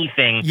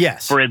anything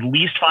for at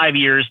least 5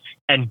 years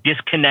and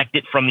disconnect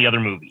it from the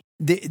other movie.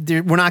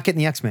 We're not getting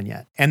the X-Men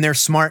yet, and they're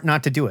smart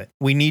not to do it.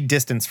 We need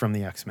distance from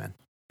the X-Men,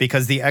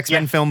 because the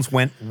X-Men films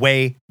went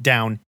way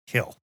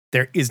downhill.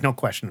 There is no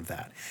question of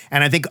that.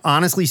 And I think,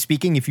 honestly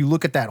speaking, if you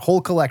look at that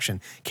whole collection,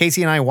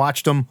 Casey and I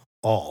watched them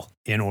all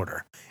in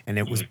order, and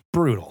it was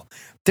brutal.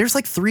 There's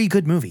like 3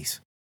 good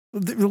movies.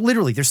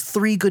 Literally, there's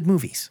 3 good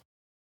movies.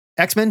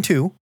 X-Men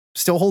 2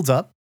 still holds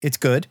up. It's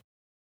good.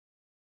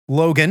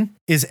 Logan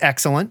is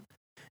excellent.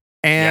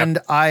 And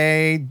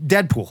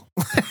Deadpool.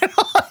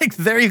 Like,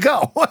 there you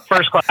go.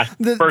 First class.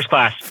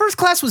 First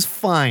Class was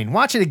fine.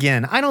 Watch it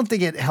again. I don't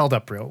think it held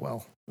up real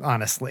well,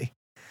 honestly.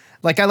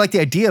 Like, I like the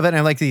idea of it, and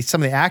I like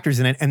some of the actors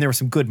in it, and there were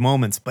some good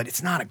moments, but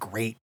it's not a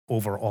great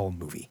overall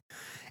movie.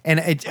 And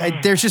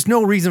there's just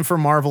no reason for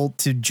Marvel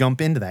to jump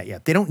into that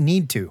yet. They don't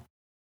need to.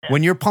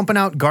 When you're pumping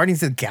out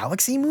Guardians of the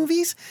Galaxy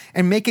movies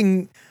and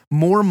making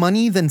more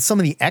money than some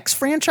of the X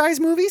franchise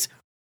movies,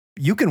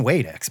 you can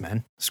wait,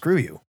 X-Men. Screw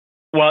you.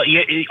 Well,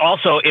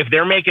 also, if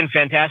they're making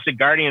fantastic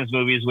Guardians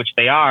movies, which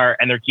they are,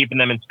 and they're keeping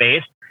them in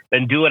space,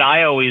 then do what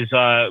I always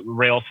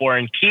rail for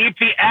and keep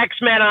the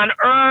X-Men on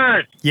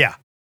Earth. Yeah.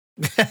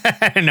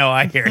 No,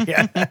 I hear you.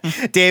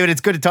 David, it's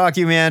good to talk to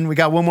you, man. We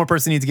got one more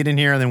person needs to get in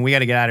here, and then we got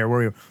to get out of here.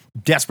 We're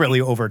desperately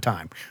over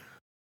time.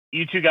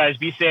 You two guys,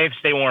 be safe,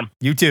 stay warm.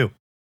 You too.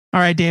 All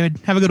right, David,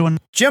 have a good one.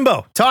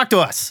 Jimbo, talk to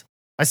us.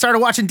 I started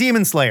watching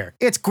Demon Slayer.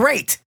 It's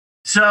great.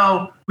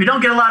 So we don't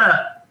get a lot of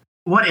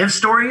what if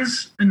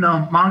stories in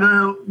the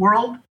manga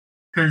world,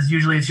 because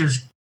usually it's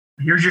just,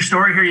 here's your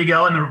story, here you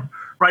go, and the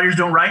writers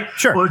don't write.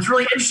 Sure. What's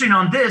really interesting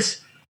on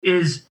this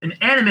is an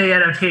anime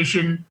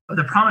adaptation of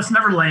The Promised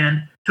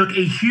Neverland took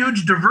a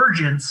huge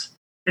divergence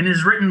and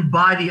is written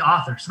by the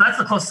author. So that's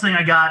the closest thing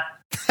I got.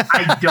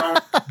 I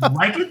don't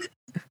like it.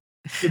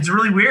 It's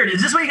really weird.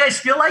 Is this what you guys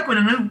feel like when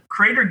a new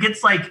creator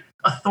gets like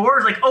a Thor?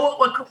 It's like, oh,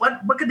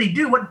 what could they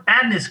do? What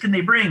badness can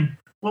they bring?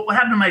 What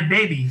happened to my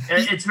baby?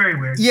 It's very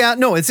weird. Yeah,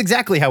 no, it's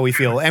exactly how we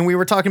feel. And we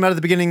were talking about at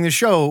the beginning of the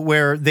show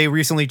where they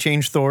recently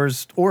changed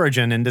Thor's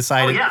origin and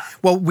decided,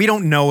 well, we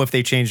don't know if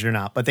they changed it or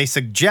not, but they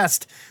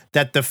suggest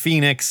that the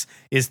Phoenix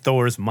is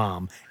Thor's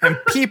mom. And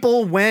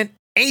people went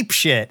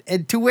apeshit.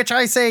 And to which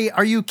I say,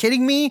 are you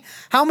kidding me?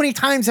 How many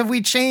times have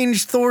we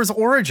changed Thor's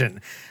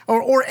origin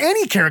or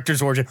any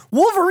character's origin?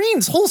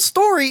 Wolverine's whole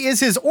story is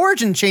his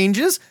origin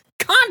changes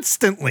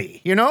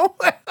constantly, you know?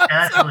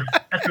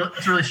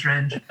 That's really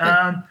strange.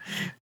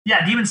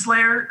 Demon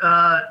Slayer,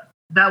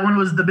 that one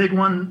was the big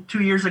one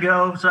 2 years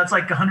ago. So that's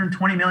like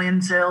 120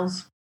 million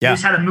sales. Yeah. We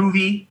just had a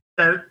movie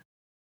that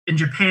in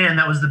Japan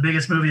that was the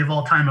biggest movie of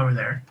all time over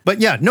there.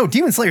 But yeah, no,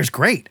 Demon Slayer's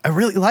great. I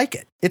really like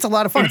it. It's a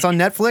lot of fun. It's on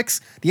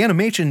Netflix. The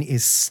animation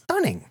is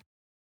stunning.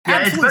 Yeah,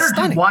 Absolutely it's better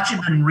stunning. to watch it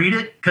than read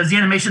it because the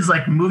animation's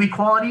like movie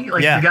quality.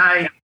 Like the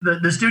guy,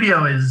 the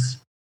studio is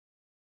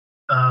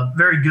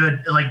very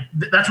good. Like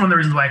that's one of the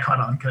reasons why I caught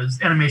on, because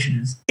animation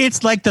is.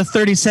 It's like the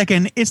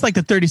 30-second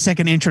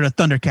intro to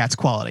Thundercats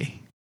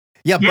quality.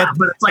 Yeah,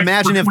 but it's like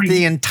imagine if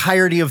the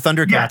entirety of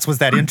Thundercats was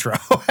that intro.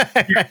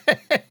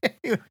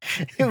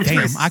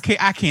 Damn, I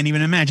can't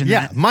even imagine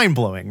that. Yeah, mind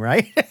blowing,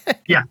 right?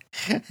 Yeah.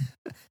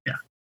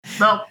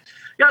 Well,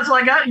 that's all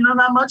I got.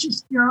 Not much.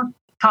 Just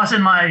toss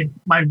in my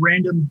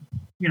random,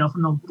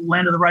 from the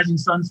Land of the Rising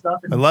Sun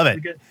stuff. I love it.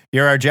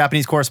 You're our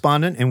Japanese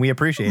correspondent, and we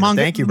appreciate it.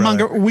 Thank you,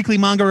 brother. Weekly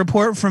manga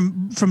report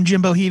from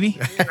Jimbo Heavey.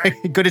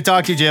 Good to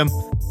talk to you, Jim.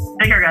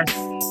 Take care, guys.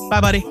 Bye,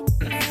 buddy.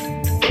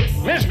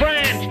 Miss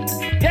Branch,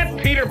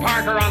 get Peter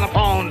Parker on the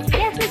phone.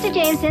 Yes, Mr.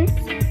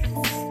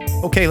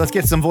 Jameson. Okay, let's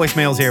get some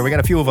voicemails here. We got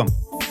a few of them.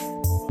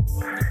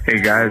 Hey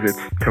guys, it's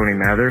Tony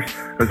Mathers.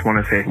 I just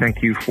want to say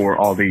thank you for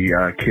all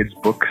the kids'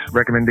 books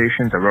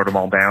recommendations. I wrote them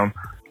all down.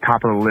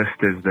 Top of the list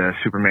is the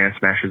Superman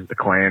Smashes the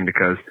Klan,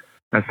 because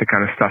that's the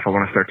kind of stuff I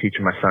want to start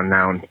teaching my son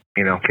now, and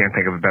can't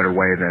think of a better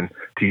way than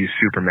to use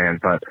Superman.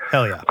 But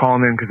hell yeah,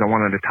 calling in because I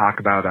wanted to talk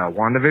about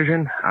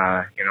WandaVision.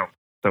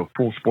 So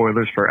full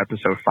spoilers for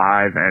episode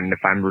 5, and if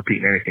I'm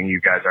repeating anything you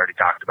guys already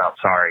talked about,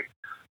 sorry.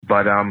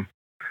 But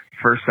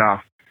first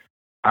off,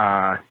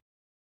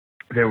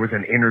 there was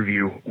an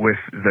interview with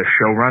the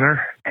showrunner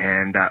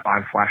and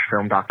on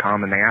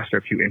flashfilm.com, and they asked her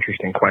a few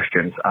interesting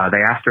questions.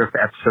 They asked her if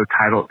the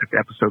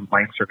episode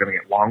lengths are going to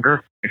get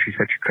longer, and she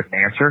said she couldn't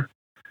answer.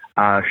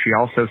 She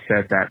also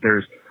said that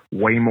there's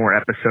way more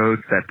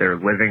episodes that they're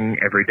living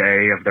every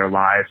day of their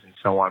lives and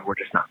so on. We're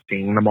just not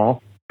seeing them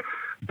all.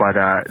 But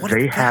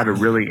they had a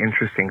really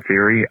interesting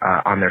theory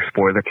on their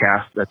spoiler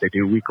cast that they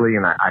do weekly,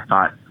 and I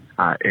thought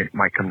it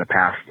might come to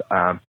pass.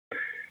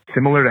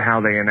 Similar to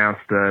how they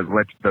announced the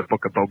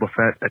Book of Boba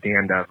Fett at the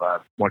end of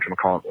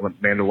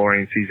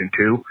Mandalorian Season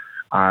 2,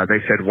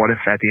 they said, what if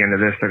at the end of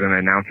this they're going to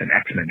announce an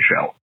X-Men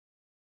show?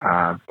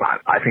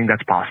 I think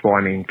that's possible.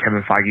 I mean,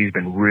 Kevin Feige's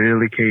been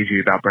really cagey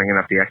about bringing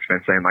up the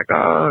X-Men, saying like,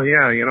 oh,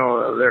 yeah,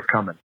 they're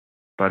coming.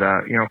 But,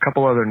 a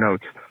couple other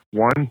notes.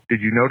 One,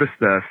 did you notice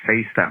the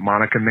face that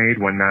Monica made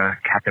when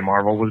Captain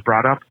Marvel was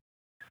brought up?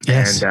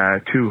 Yes.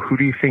 And 2, who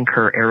do you think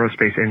her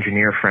aerospace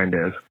engineer friend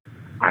is?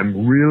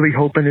 I'm really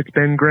hoping it's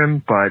Ben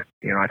Grimm, but,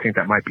 I think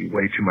that might be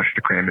way too much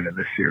to cram into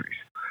this series.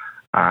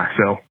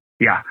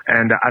 Yeah,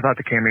 and I thought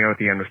the cameo at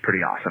the end was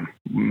pretty awesome.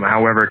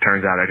 However it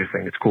turns out, I just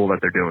think it's cool that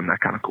they're doing that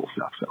kind of cool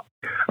stuff. So,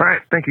 all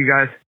right, thank you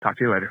guys. Talk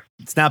to you later.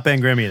 It's not Ben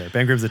Grimm either.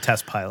 Ben Grimm's a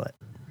test pilot.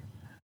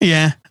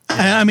 Yeah.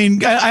 I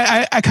mean,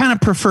 I kind of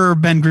prefer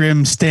Ben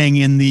Grimm staying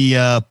in the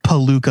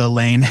Palooka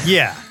lane.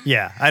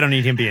 Yeah. I don't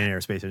need him being an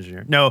aerospace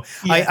engineer. No,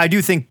 Yeah. I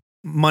do think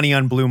money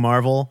on Blue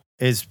Marvel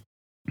is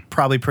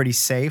probably pretty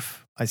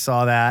safe. I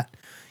saw that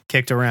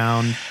kicked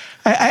around.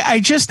 I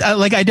just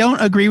I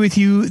don't agree with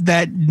you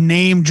that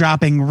name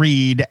dropping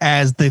Reed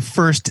as the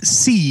first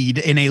seed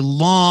in a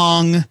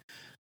long,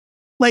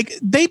 like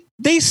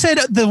they said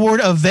the word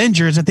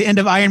Avengers at the end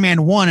of Iron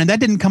Man 1 and that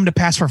didn't come to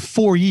pass for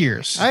 4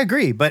 years. I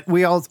agree, but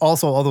we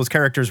also all those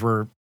characters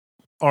were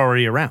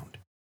already around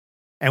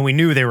and we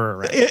knew they were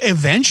around.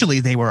 Eventually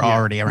they were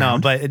already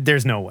around. No, but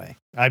there's no way.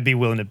 I'd be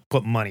willing to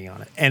put money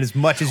on it. And as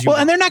much as you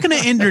and they're not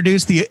going to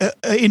introduce the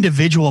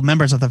individual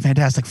members of the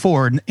Fantastic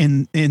Four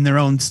in their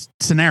own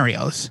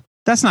scenarios.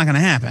 That's not going to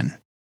happen.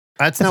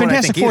 That's the not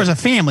Fantastic Four is a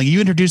family. You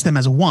introduce them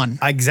as one.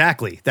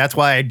 Exactly. That's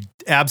why I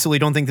absolutely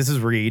don't think this is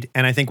Reed.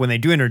 And I think when they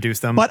do introduce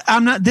them, but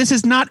this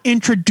is not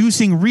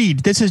introducing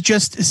Reed. This is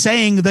just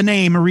saying the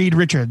name Reed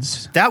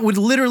Richards. That would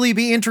literally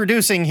be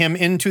introducing him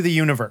into the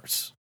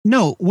universe.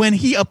 No, when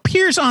he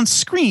appears on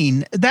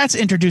screen, that's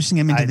introducing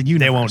him into the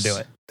universe.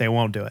 They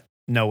won't do it.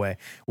 No way.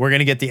 We're going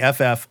to get the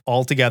FF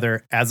all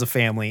together as a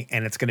family,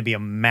 and it's going to be a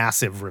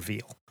massive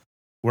reveal.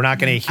 We're not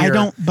going to hear.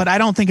 I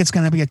don't think it's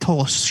going to be a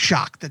total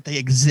shock that they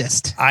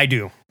exist. I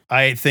do.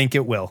 I think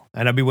it will,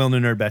 and I'd be willing to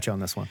nerd bet you on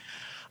this one.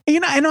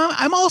 You know, and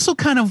I'm also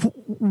kind of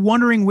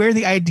wondering where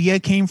the idea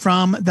came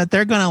from that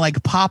they're going to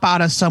like pop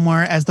out of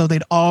somewhere as though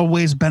they'd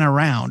always been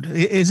around.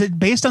 Is it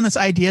based on this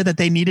idea that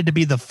they needed to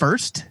be the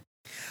first?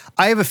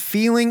 I have a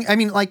feeling. I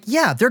mean, like,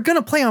 yeah, they're going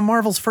to play on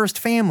Marvel's first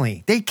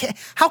family. They can.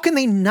 How can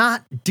they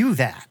not do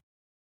that?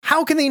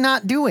 How can they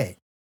not do it?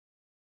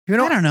 You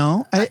know, I don't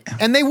know.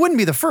 And they wouldn't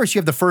be the first. You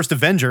have the first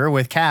Avenger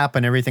with Cap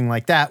and everything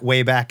like that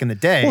way back in the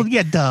day. Well,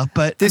 yeah, duh.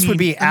 But this would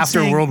be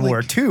after World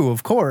War II,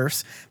 of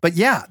course. But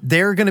yeah,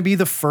 they're going to be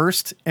the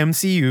first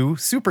MCU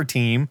super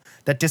team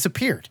that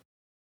disappeared.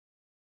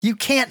 You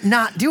can't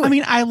not do it. I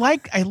mean, I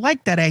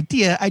like that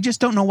idea. I just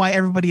don't know why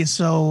everybody is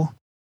so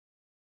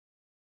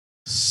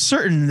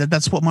certain that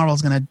that's what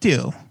Marvel's going to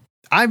do.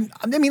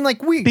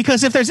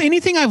 Because if there's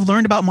anything I've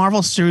learned about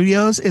Marvel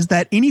Studios is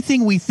that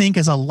anything we think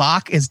is a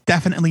lock is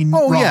definitely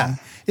wrong. Yeah,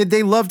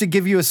 they love to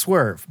give you a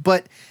swerve,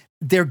 but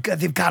they've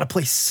got to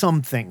play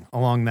something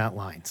along that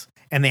lines,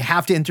 and they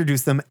have to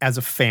introduce them as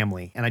a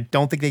family. And I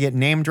don't think they get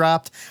name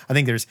dropped. I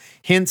think there's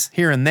hints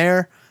here and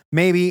there,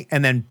 maybe,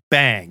 and then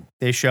bang,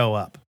 they show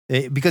up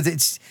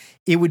because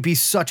it would be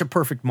such a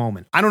perfect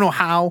moment. I don't know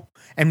how,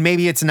 and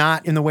maybe it's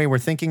not in the way we're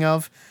thinking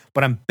of,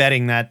 but I'm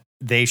betting that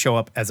they show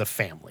up as a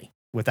family.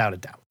 Without a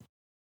doubt.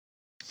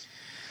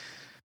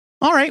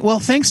 All right. Well,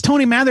 thanks,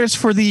 Tony Mathers,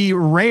 for the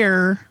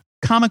rare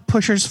Comic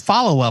Pushers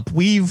follow-up.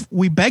 We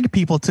begged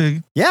people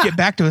to get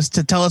back to us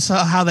to tell us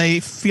how they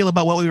feel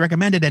about what we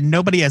recommended, and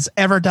nobody has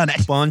ever done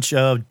it. Bunch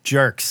of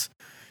jerks.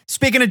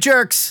 Speaking of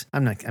jerks,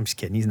 I'm just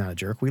kidding. He's not a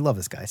jerk. We love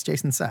this guy. It's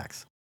Jason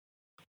Sachs.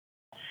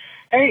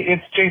 Hey,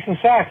 it's Jason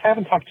Sachs. I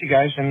haven't talked to you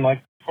guys in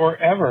like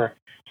forever.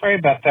 Sorry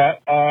about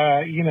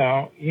that. You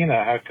know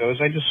how it goes.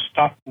 I just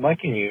stopped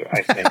liking you,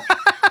 I think.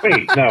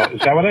 Wait, no,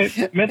 is that what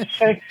I meant to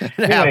say?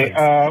 Anyway,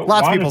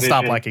 lots of people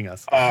stop liking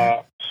us.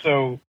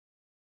 So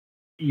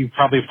you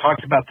probably have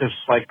talked about this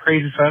like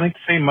crazy, so I don't need to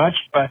say much,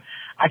 but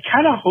I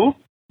kind of hope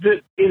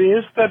that it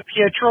is the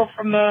Pietro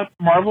from the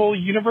Marvel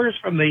universe,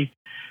 from the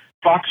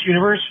Fox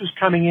universe, who's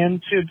coming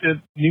into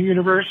the new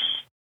universe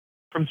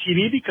from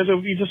TV, because it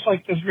would be just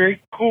like this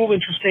very cool,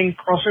 interesting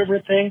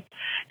crossover thing,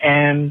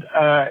 and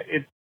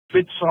it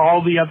fits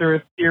all the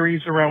other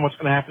theories around what's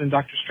going to happen in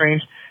Doctor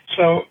Strange.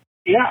 So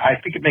yeah, I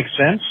think it makes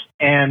sense,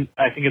 and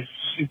I think it's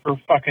super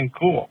fucking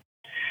cool.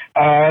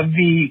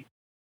 The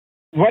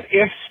what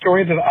if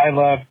story that I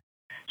love.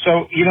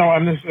 So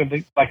I'm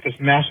this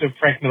massive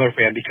Frank Miller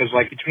fan because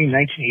like between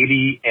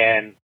 1980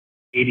 and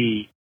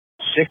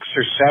 86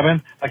 or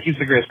 7, like he's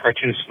the greatest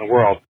cartoonist in the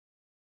world.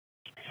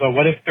 So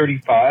what if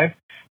 35?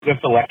 What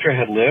if Elektra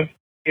had lived?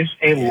 Is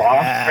a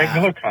lost Frank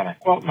Miller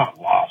comic. Well,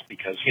 not lost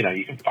because you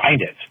can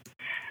find it,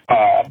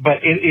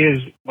 but it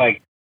is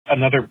like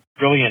another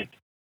brilliant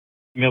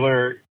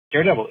Miller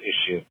Daredevil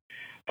issue,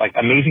 like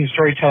amazing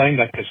storytelling,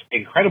 like this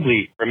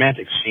incredibly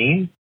romantic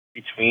scene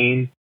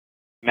between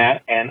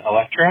Matt and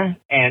Elektra,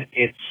 and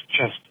it's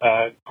just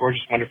a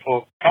gorgeous,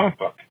 wonderful comic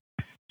book.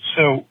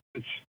 So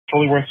it's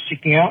totally worth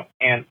seeking out,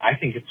 and I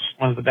think it's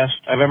one of the best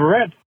I've ever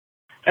read.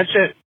 That's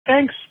it.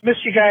 Thanks. Miss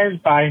you guys.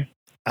 Bye.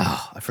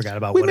 Oh, I forgot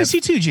about We miss you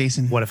too,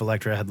 Jason. What if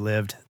Elektra had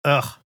lived?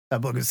 Ugh,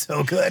 that book is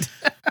so good.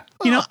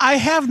 I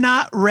have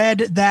not read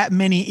that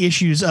many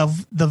issues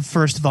of the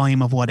first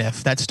volume of What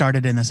If that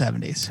started in the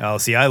 70s. Oh,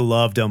 see, I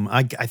loved them.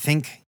 I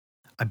think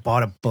I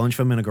bought a bunch of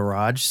them in a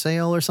garage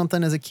sale or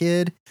something as a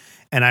kid,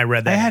 and I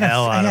read the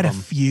hell out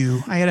of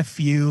them. I had a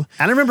few.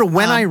 And I remember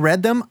when I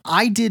read them,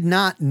 I did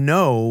not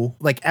know,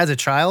 like as a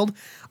child,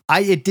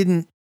 it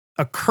didn't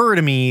occur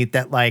to me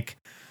that like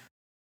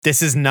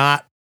this is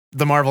not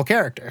the Marvel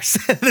characters.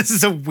 This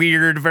is a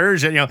weird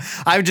version.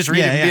 I would just read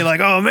it and be like,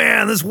 oh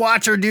man, this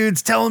Watcher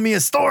dude's telling me a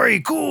story.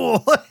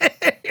 Cool.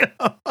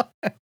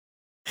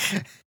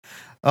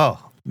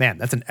 Oh, man,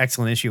 that's an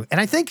excellent issue. And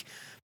I think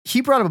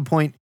he brought up a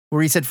point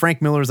where he said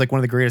Frank Miller is like one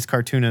of the greatest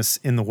cartoonists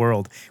in the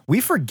world.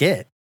 We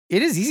forget.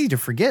 It is easy to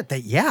forget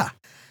that, yeah,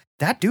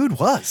 that dude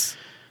was.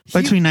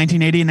 Between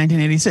 1980 and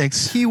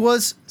 1986. He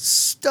was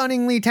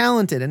stunningly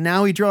talented, and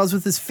now he draws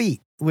with his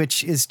feet,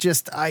 which is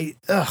just, I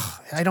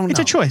don't know. It's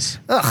a choice.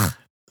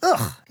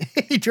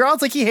 He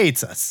draws like he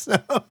hates us. So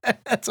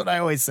that's what I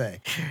always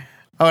say.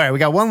 All right, we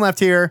got one left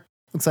here.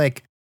 Looks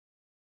like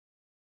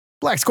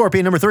Black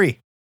Scorpion number 3.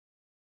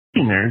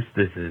 Hey nerds,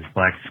 this is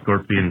Black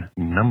Scorpion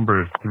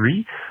number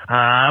 3.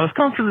 I was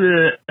calling for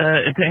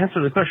to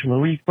answer the question of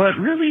the week, but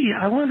really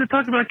I wanted to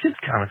talk about kids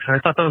comics. I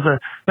thought that was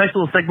a nice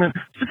little segment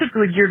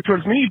specifically geared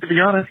towards me, to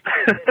be honest.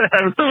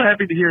 I was so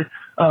happy to hear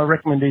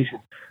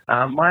recommendations.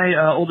 My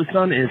oldest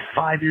son is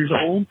 5 years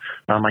old.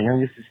 My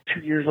youngest is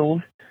 2 years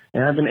old.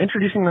 And I've been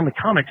introducing them to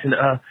comics, and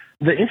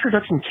the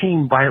introduction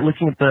came by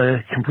looking at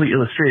the complete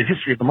illustrated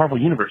history of the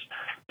Marvel Universe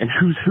and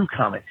Who's Who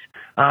comics.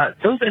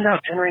 Those end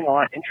up generating a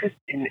lot of interest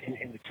in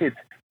the kids.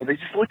 But they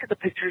just look at the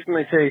pictures and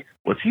they say,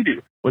 what's he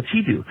do? What's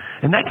he do?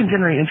 And that can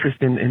generate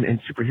interest in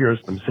superheroes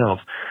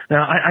themselves.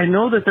 Now, I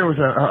know that there was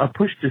a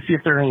push to see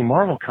if there are any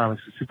Marvel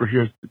comics with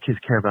superheroes the kids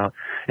care about.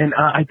 And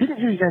I didn't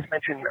hear you guys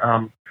mention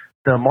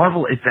the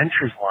Marvel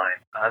Adventures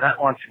line.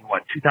 That launched in,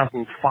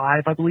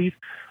 2005, I believe.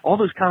 All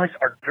those comics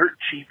are dirt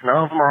cheap. None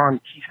of them are on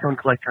Keystone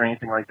Collector or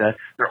anything like that.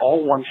 They're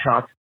all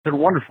one-shots. They're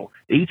wonderful,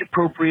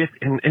 age-appropriate,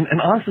 and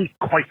honestly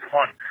quite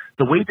fun.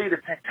 The way they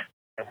depict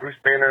Bruce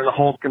Banner and the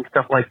Hulk and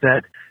stuff like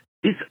that,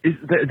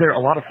 they're a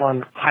lot of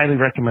fun. Highly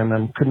recommend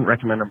them. Couldn't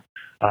recommend them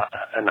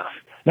enough.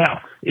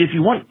 Now, if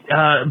you want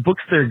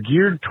books that are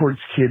geared towards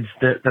kids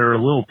that are a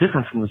little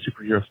different from the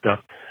superhero stuff,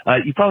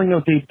 you probably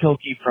know Dave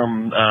Pilkey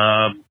from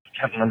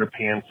Captain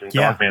Underpants and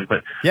Dogman,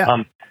 but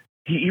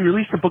he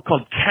released a book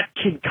called Cat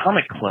Kid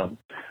Comic Club,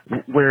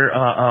 where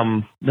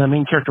the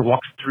main character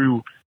walks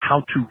through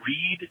how to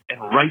read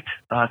and write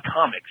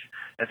comics.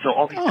 And so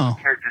all these different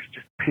characters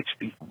just pitch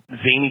these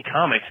zany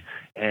comics,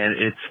 and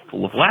it's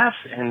full of laughs,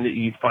 and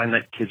you find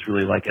that kids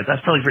really like it.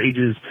 That's probably for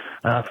ages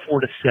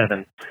 4 to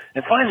 7.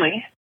 And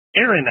finally,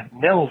 Aaron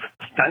Nels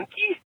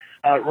Stanky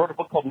wrote a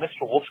book called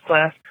Mr. Wolf's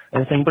Class.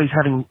 And if anybody's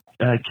having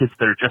kids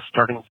that are just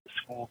starting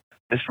school,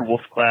 Mr.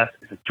 Wolf's Class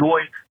is a joy.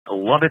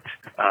 They'll love it,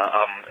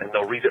 and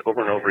they'll read it over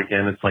and over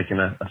again. It's like in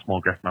a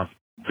small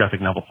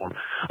graphic novel form.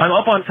 I'm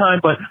up on time,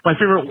 but my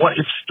favorite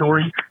what-if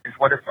story is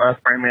what if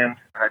Spider-Man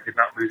did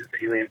not lose his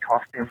alien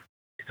costume.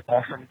 It's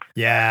awesome.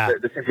 Yeah.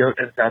 The symbiote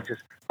ends up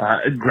just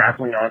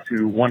grappling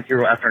onto one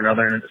hero after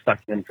another, and it's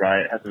sucking them dry.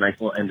 It has a nice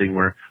little ending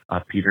where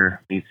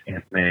Peter meets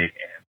Aunt May,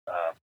 and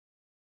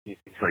he's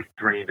like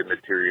drained and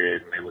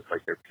deteriorated, and they look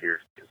like they're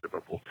pierced. It's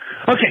adorable.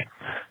 Okay.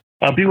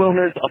 Be well,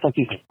 nerds. I'll talk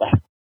to you soon. Bye.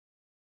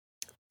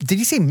 Did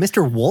you say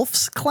Mr.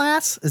 Wolf's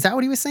Class? Is that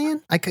what he was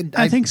saying? I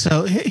think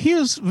so. He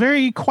was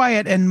very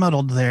quiet and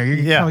muddled there.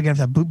 You're probably going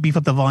to have to beef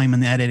up the volume in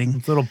the editing.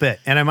 A little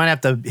bit. And I might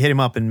have to hit him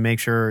up and make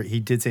sure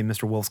he did say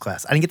Mr. Wolf's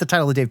Class. I didn't get the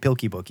title of the Dave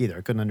Pilkey book either.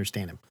 I couldn't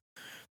understand him.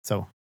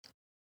 So.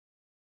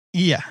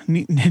 Yeah,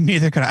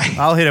 neither could I.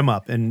 I'll hit him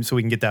up and so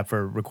we can get that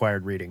for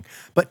required reading.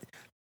 But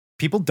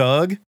people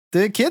dug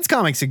the kids'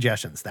 comic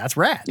suggestions. That's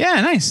rad. Yeah,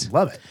 nice.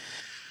 Love it.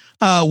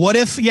 What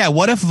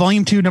if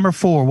volume 2, number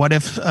 4, what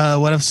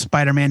if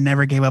Spider-Man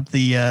never gave up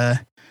the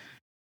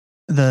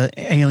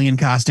alien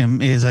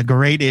costume is a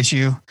great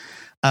issue.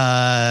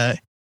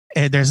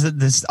 There's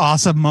this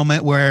awesome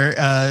moment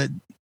where,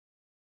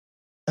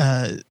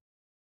 it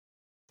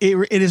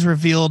is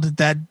revealed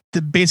that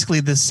basically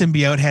the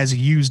symbiote has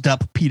used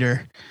up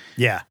Peter.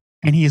 Yeah.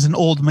 And he is an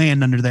old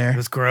man under there. It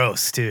was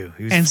gross too.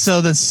 And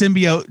so the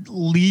symbiote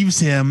leaves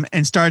him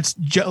and starts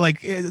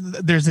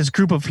there's this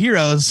group of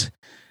heroes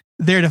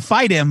there to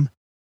fight him,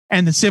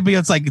 and the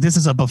symbiote's like, this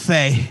is a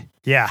buffet.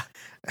 Yeah.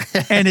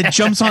 And it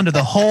jumps onto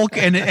the Hulk,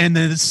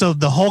 so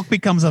the Hulk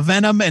becomes a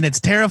Venom, and it's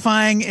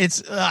terrifying.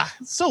 It's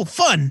so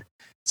fun.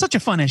 Such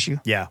a fun issue.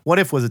 Yeah. What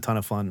If was a ton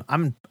of fun.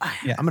 I'm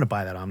going to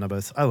buy that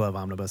omnibus. I love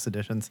omnibus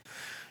editions.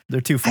 They're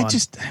too fun.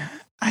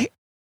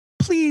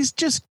 Please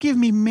just give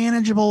me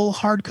manageable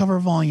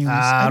hardcover volumes.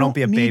 I don't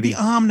be a need baby.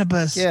 The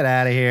omnibus. Get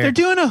out of here. They're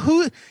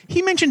doing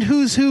he mentioned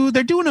Who's Who.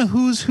 They're doing a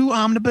Who's Who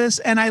omnibus,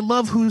 and I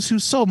love Who's Who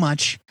so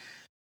much.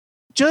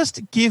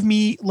 Just give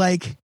me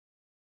like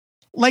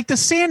the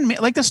Sandman,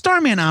 like the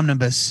Starman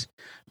omnibus.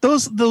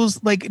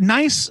 Those like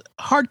nice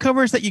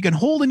hardcovers that you can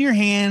hold in your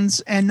hands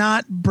and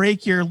not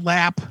break your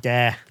lap.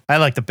 Yeah, I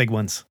like the big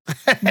ones.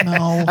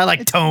 No, I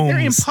like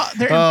tomes.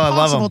 They're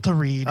impossible to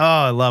read. Oh,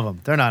 I love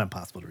them. They're not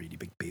impossible to read, you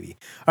big baby.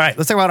 All right,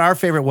 let's talk about our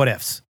favorite what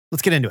ifs.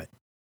 Let's get into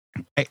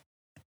it.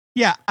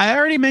 Yeah, I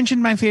already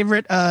mentioned my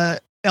favorite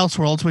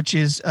Elseworlds, which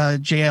is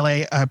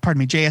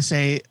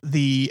JSA,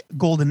 the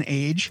Golden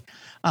Age.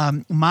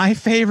 My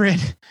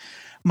favorite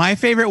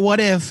what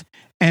if,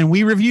 and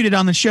we reviewed it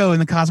on the show in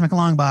the Cosmic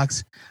Long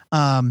Box.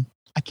 I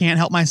can't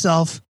help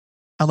myself.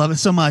 I love it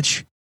so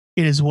much.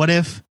 It is What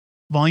If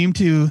Volume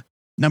 2,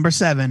 number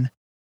 7.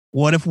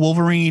 What if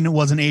Wolverine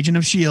was an agent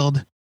of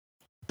S.H.I.E.L.D.,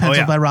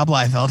 penciled by Rob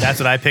Liefeld. That's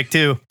what I picked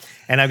too.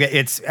 And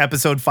it's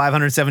episode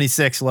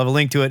 576. We'll have a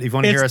link to it if you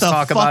want to hear us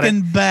talk about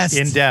it best.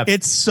 in depth.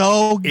 It's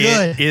so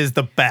good. It is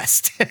the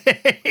best.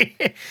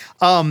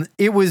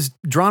 It was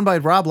drawn by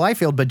Rob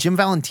Liefeld, but Jim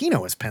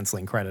Valentino is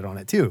penciling credit on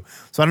it too.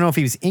 So I don't know if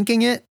he was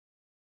inking it.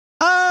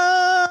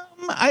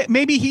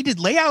 Maybe he did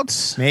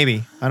layouts.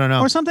 Maybe. I don't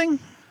know. Or something.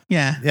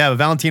 Yeah. Yeah, but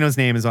Valentino's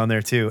name is on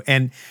there too.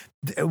 And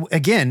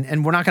again,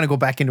 and we're not going to go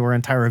back into our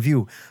entire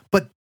review,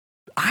 but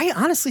I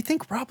honestly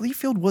think Rob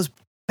Liefeld was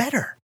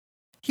better.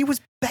 He was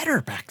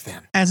better back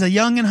then. As a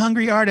young and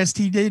hungry artist,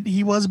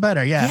 he was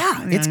better.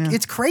 Yeah.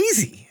 It's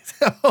crazy.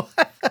 So,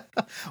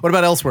 what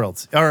about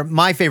Elseworlds? Or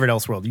my favorite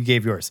Elseworld? You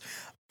gave yours.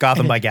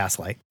 Gotham by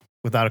Gaslight,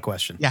 without a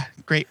question. Yeah,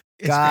 great.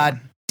 God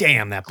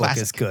damn, that book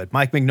is good.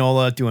 Mike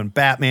Mignola doing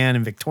Batman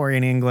in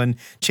Victorian England,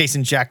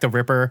 chasing Jack the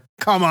Ripper.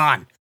 Come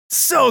on.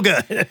 So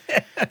good.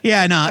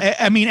 Yeah, no,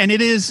 I mean, and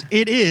it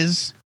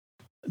is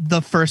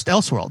the first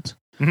Elseworld.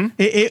 Mm-hmm.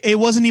 It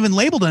wasn't even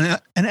labeled an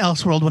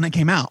Elseworld when it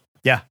came out.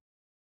 Yeah,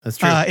 that's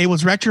true. It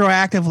was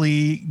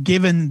retroactively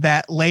given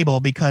that label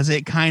because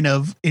it kind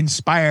of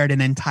inspired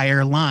an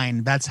entire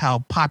line. That's how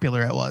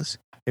popular it was.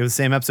 It was the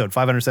same episode,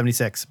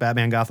 576,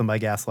 Batman Gotham by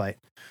Gaslight,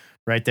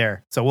 right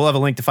there. So we'll have a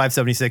link to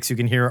 576. You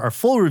can hear our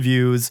full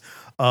reviews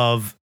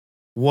of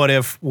What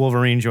If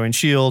Wolverine Joined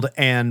S.H.I.E.L.D.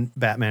 and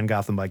Batman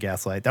Gotham by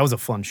Gaslight. That was a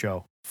fun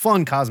show.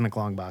 Fun Cosmic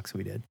Long Box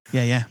we did.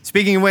 Yeah.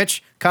 Speaking of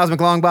which, Cosmic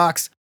Long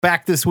Box,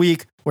 back this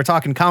week. We're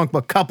talking comic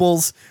book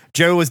couples.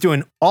 Joe was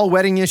doing all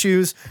wedding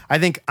issues. I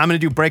think I'm going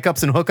to do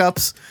breakups and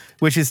hookups,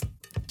 which is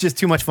just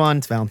too much fun.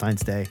 It's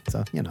Valentine's Day.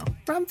 So, we're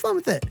having fun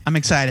with it. I'm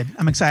excited.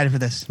 I'm excited for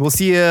this. We'll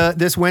see you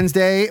this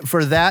Wednesday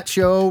for that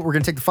show. We're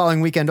going to take the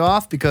following weekend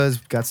off because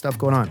we've got stuff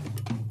going on.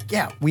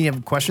 Yeah, we have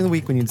a question of the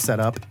week we need to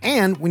set up.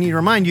 And we need to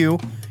remind you,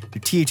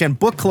 your THN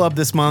book club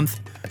this month.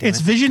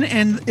 It's Vision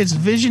and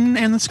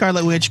the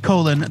Scarlet Witch,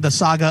 the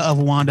saga of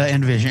Wanda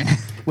and Vision.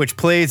 Which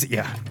plays,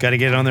 got to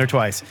get it on there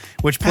twice.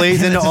 Which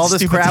plays into all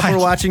this crap we're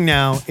watching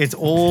now. It's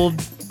old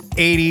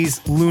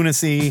 80s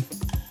lunacy.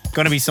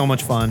 Going to be so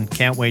much fun.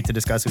 Can't wait to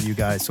discuss with you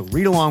guys. So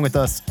read along with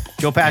us.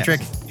 Joe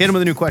Patrick, hit him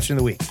with a new question of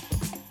the week.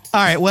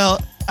 All right.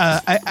 Well,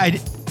 I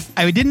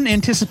didn't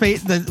anticipate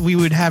that we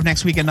would have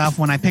next weekend off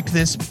when I picked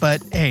this,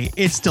 but hey,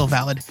 it's still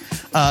valid.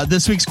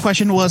 This week's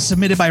question was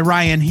submitted by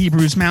Ryan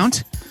Hebrews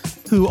Mount,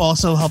 who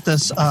also helped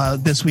us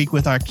this week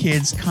with our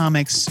kids'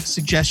 comics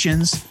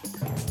suggestions.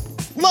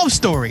 Love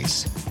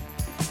stories.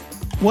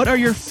 What are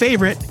your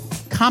favorite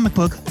comic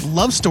book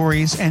love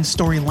stories and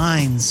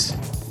storylines?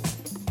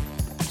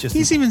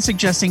 He's even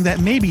suggesting that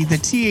maybe the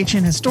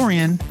THN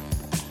historian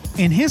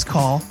in his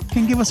call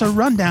can give us a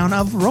rundown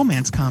of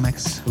romance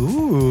comics.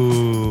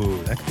 Ooh,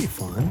 that could be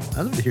fun.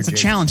 I'd love to hear It's a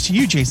challenge to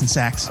you, Jason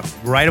Sachs.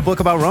 Write a book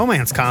about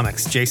romance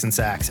comics, Jason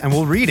Sachs, and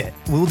we'll read it.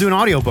 We'll do an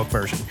audiobook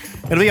version.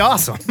 It'll be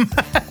awesome.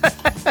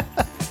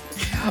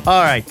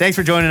 All right. Thanks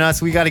for joining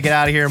us. We got to get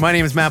out of here. My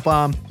name is Matt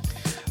Baum.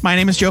 My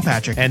name is Joe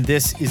Patrick. And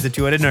this is The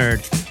Two-Headed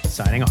Nerd,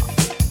 signing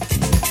off.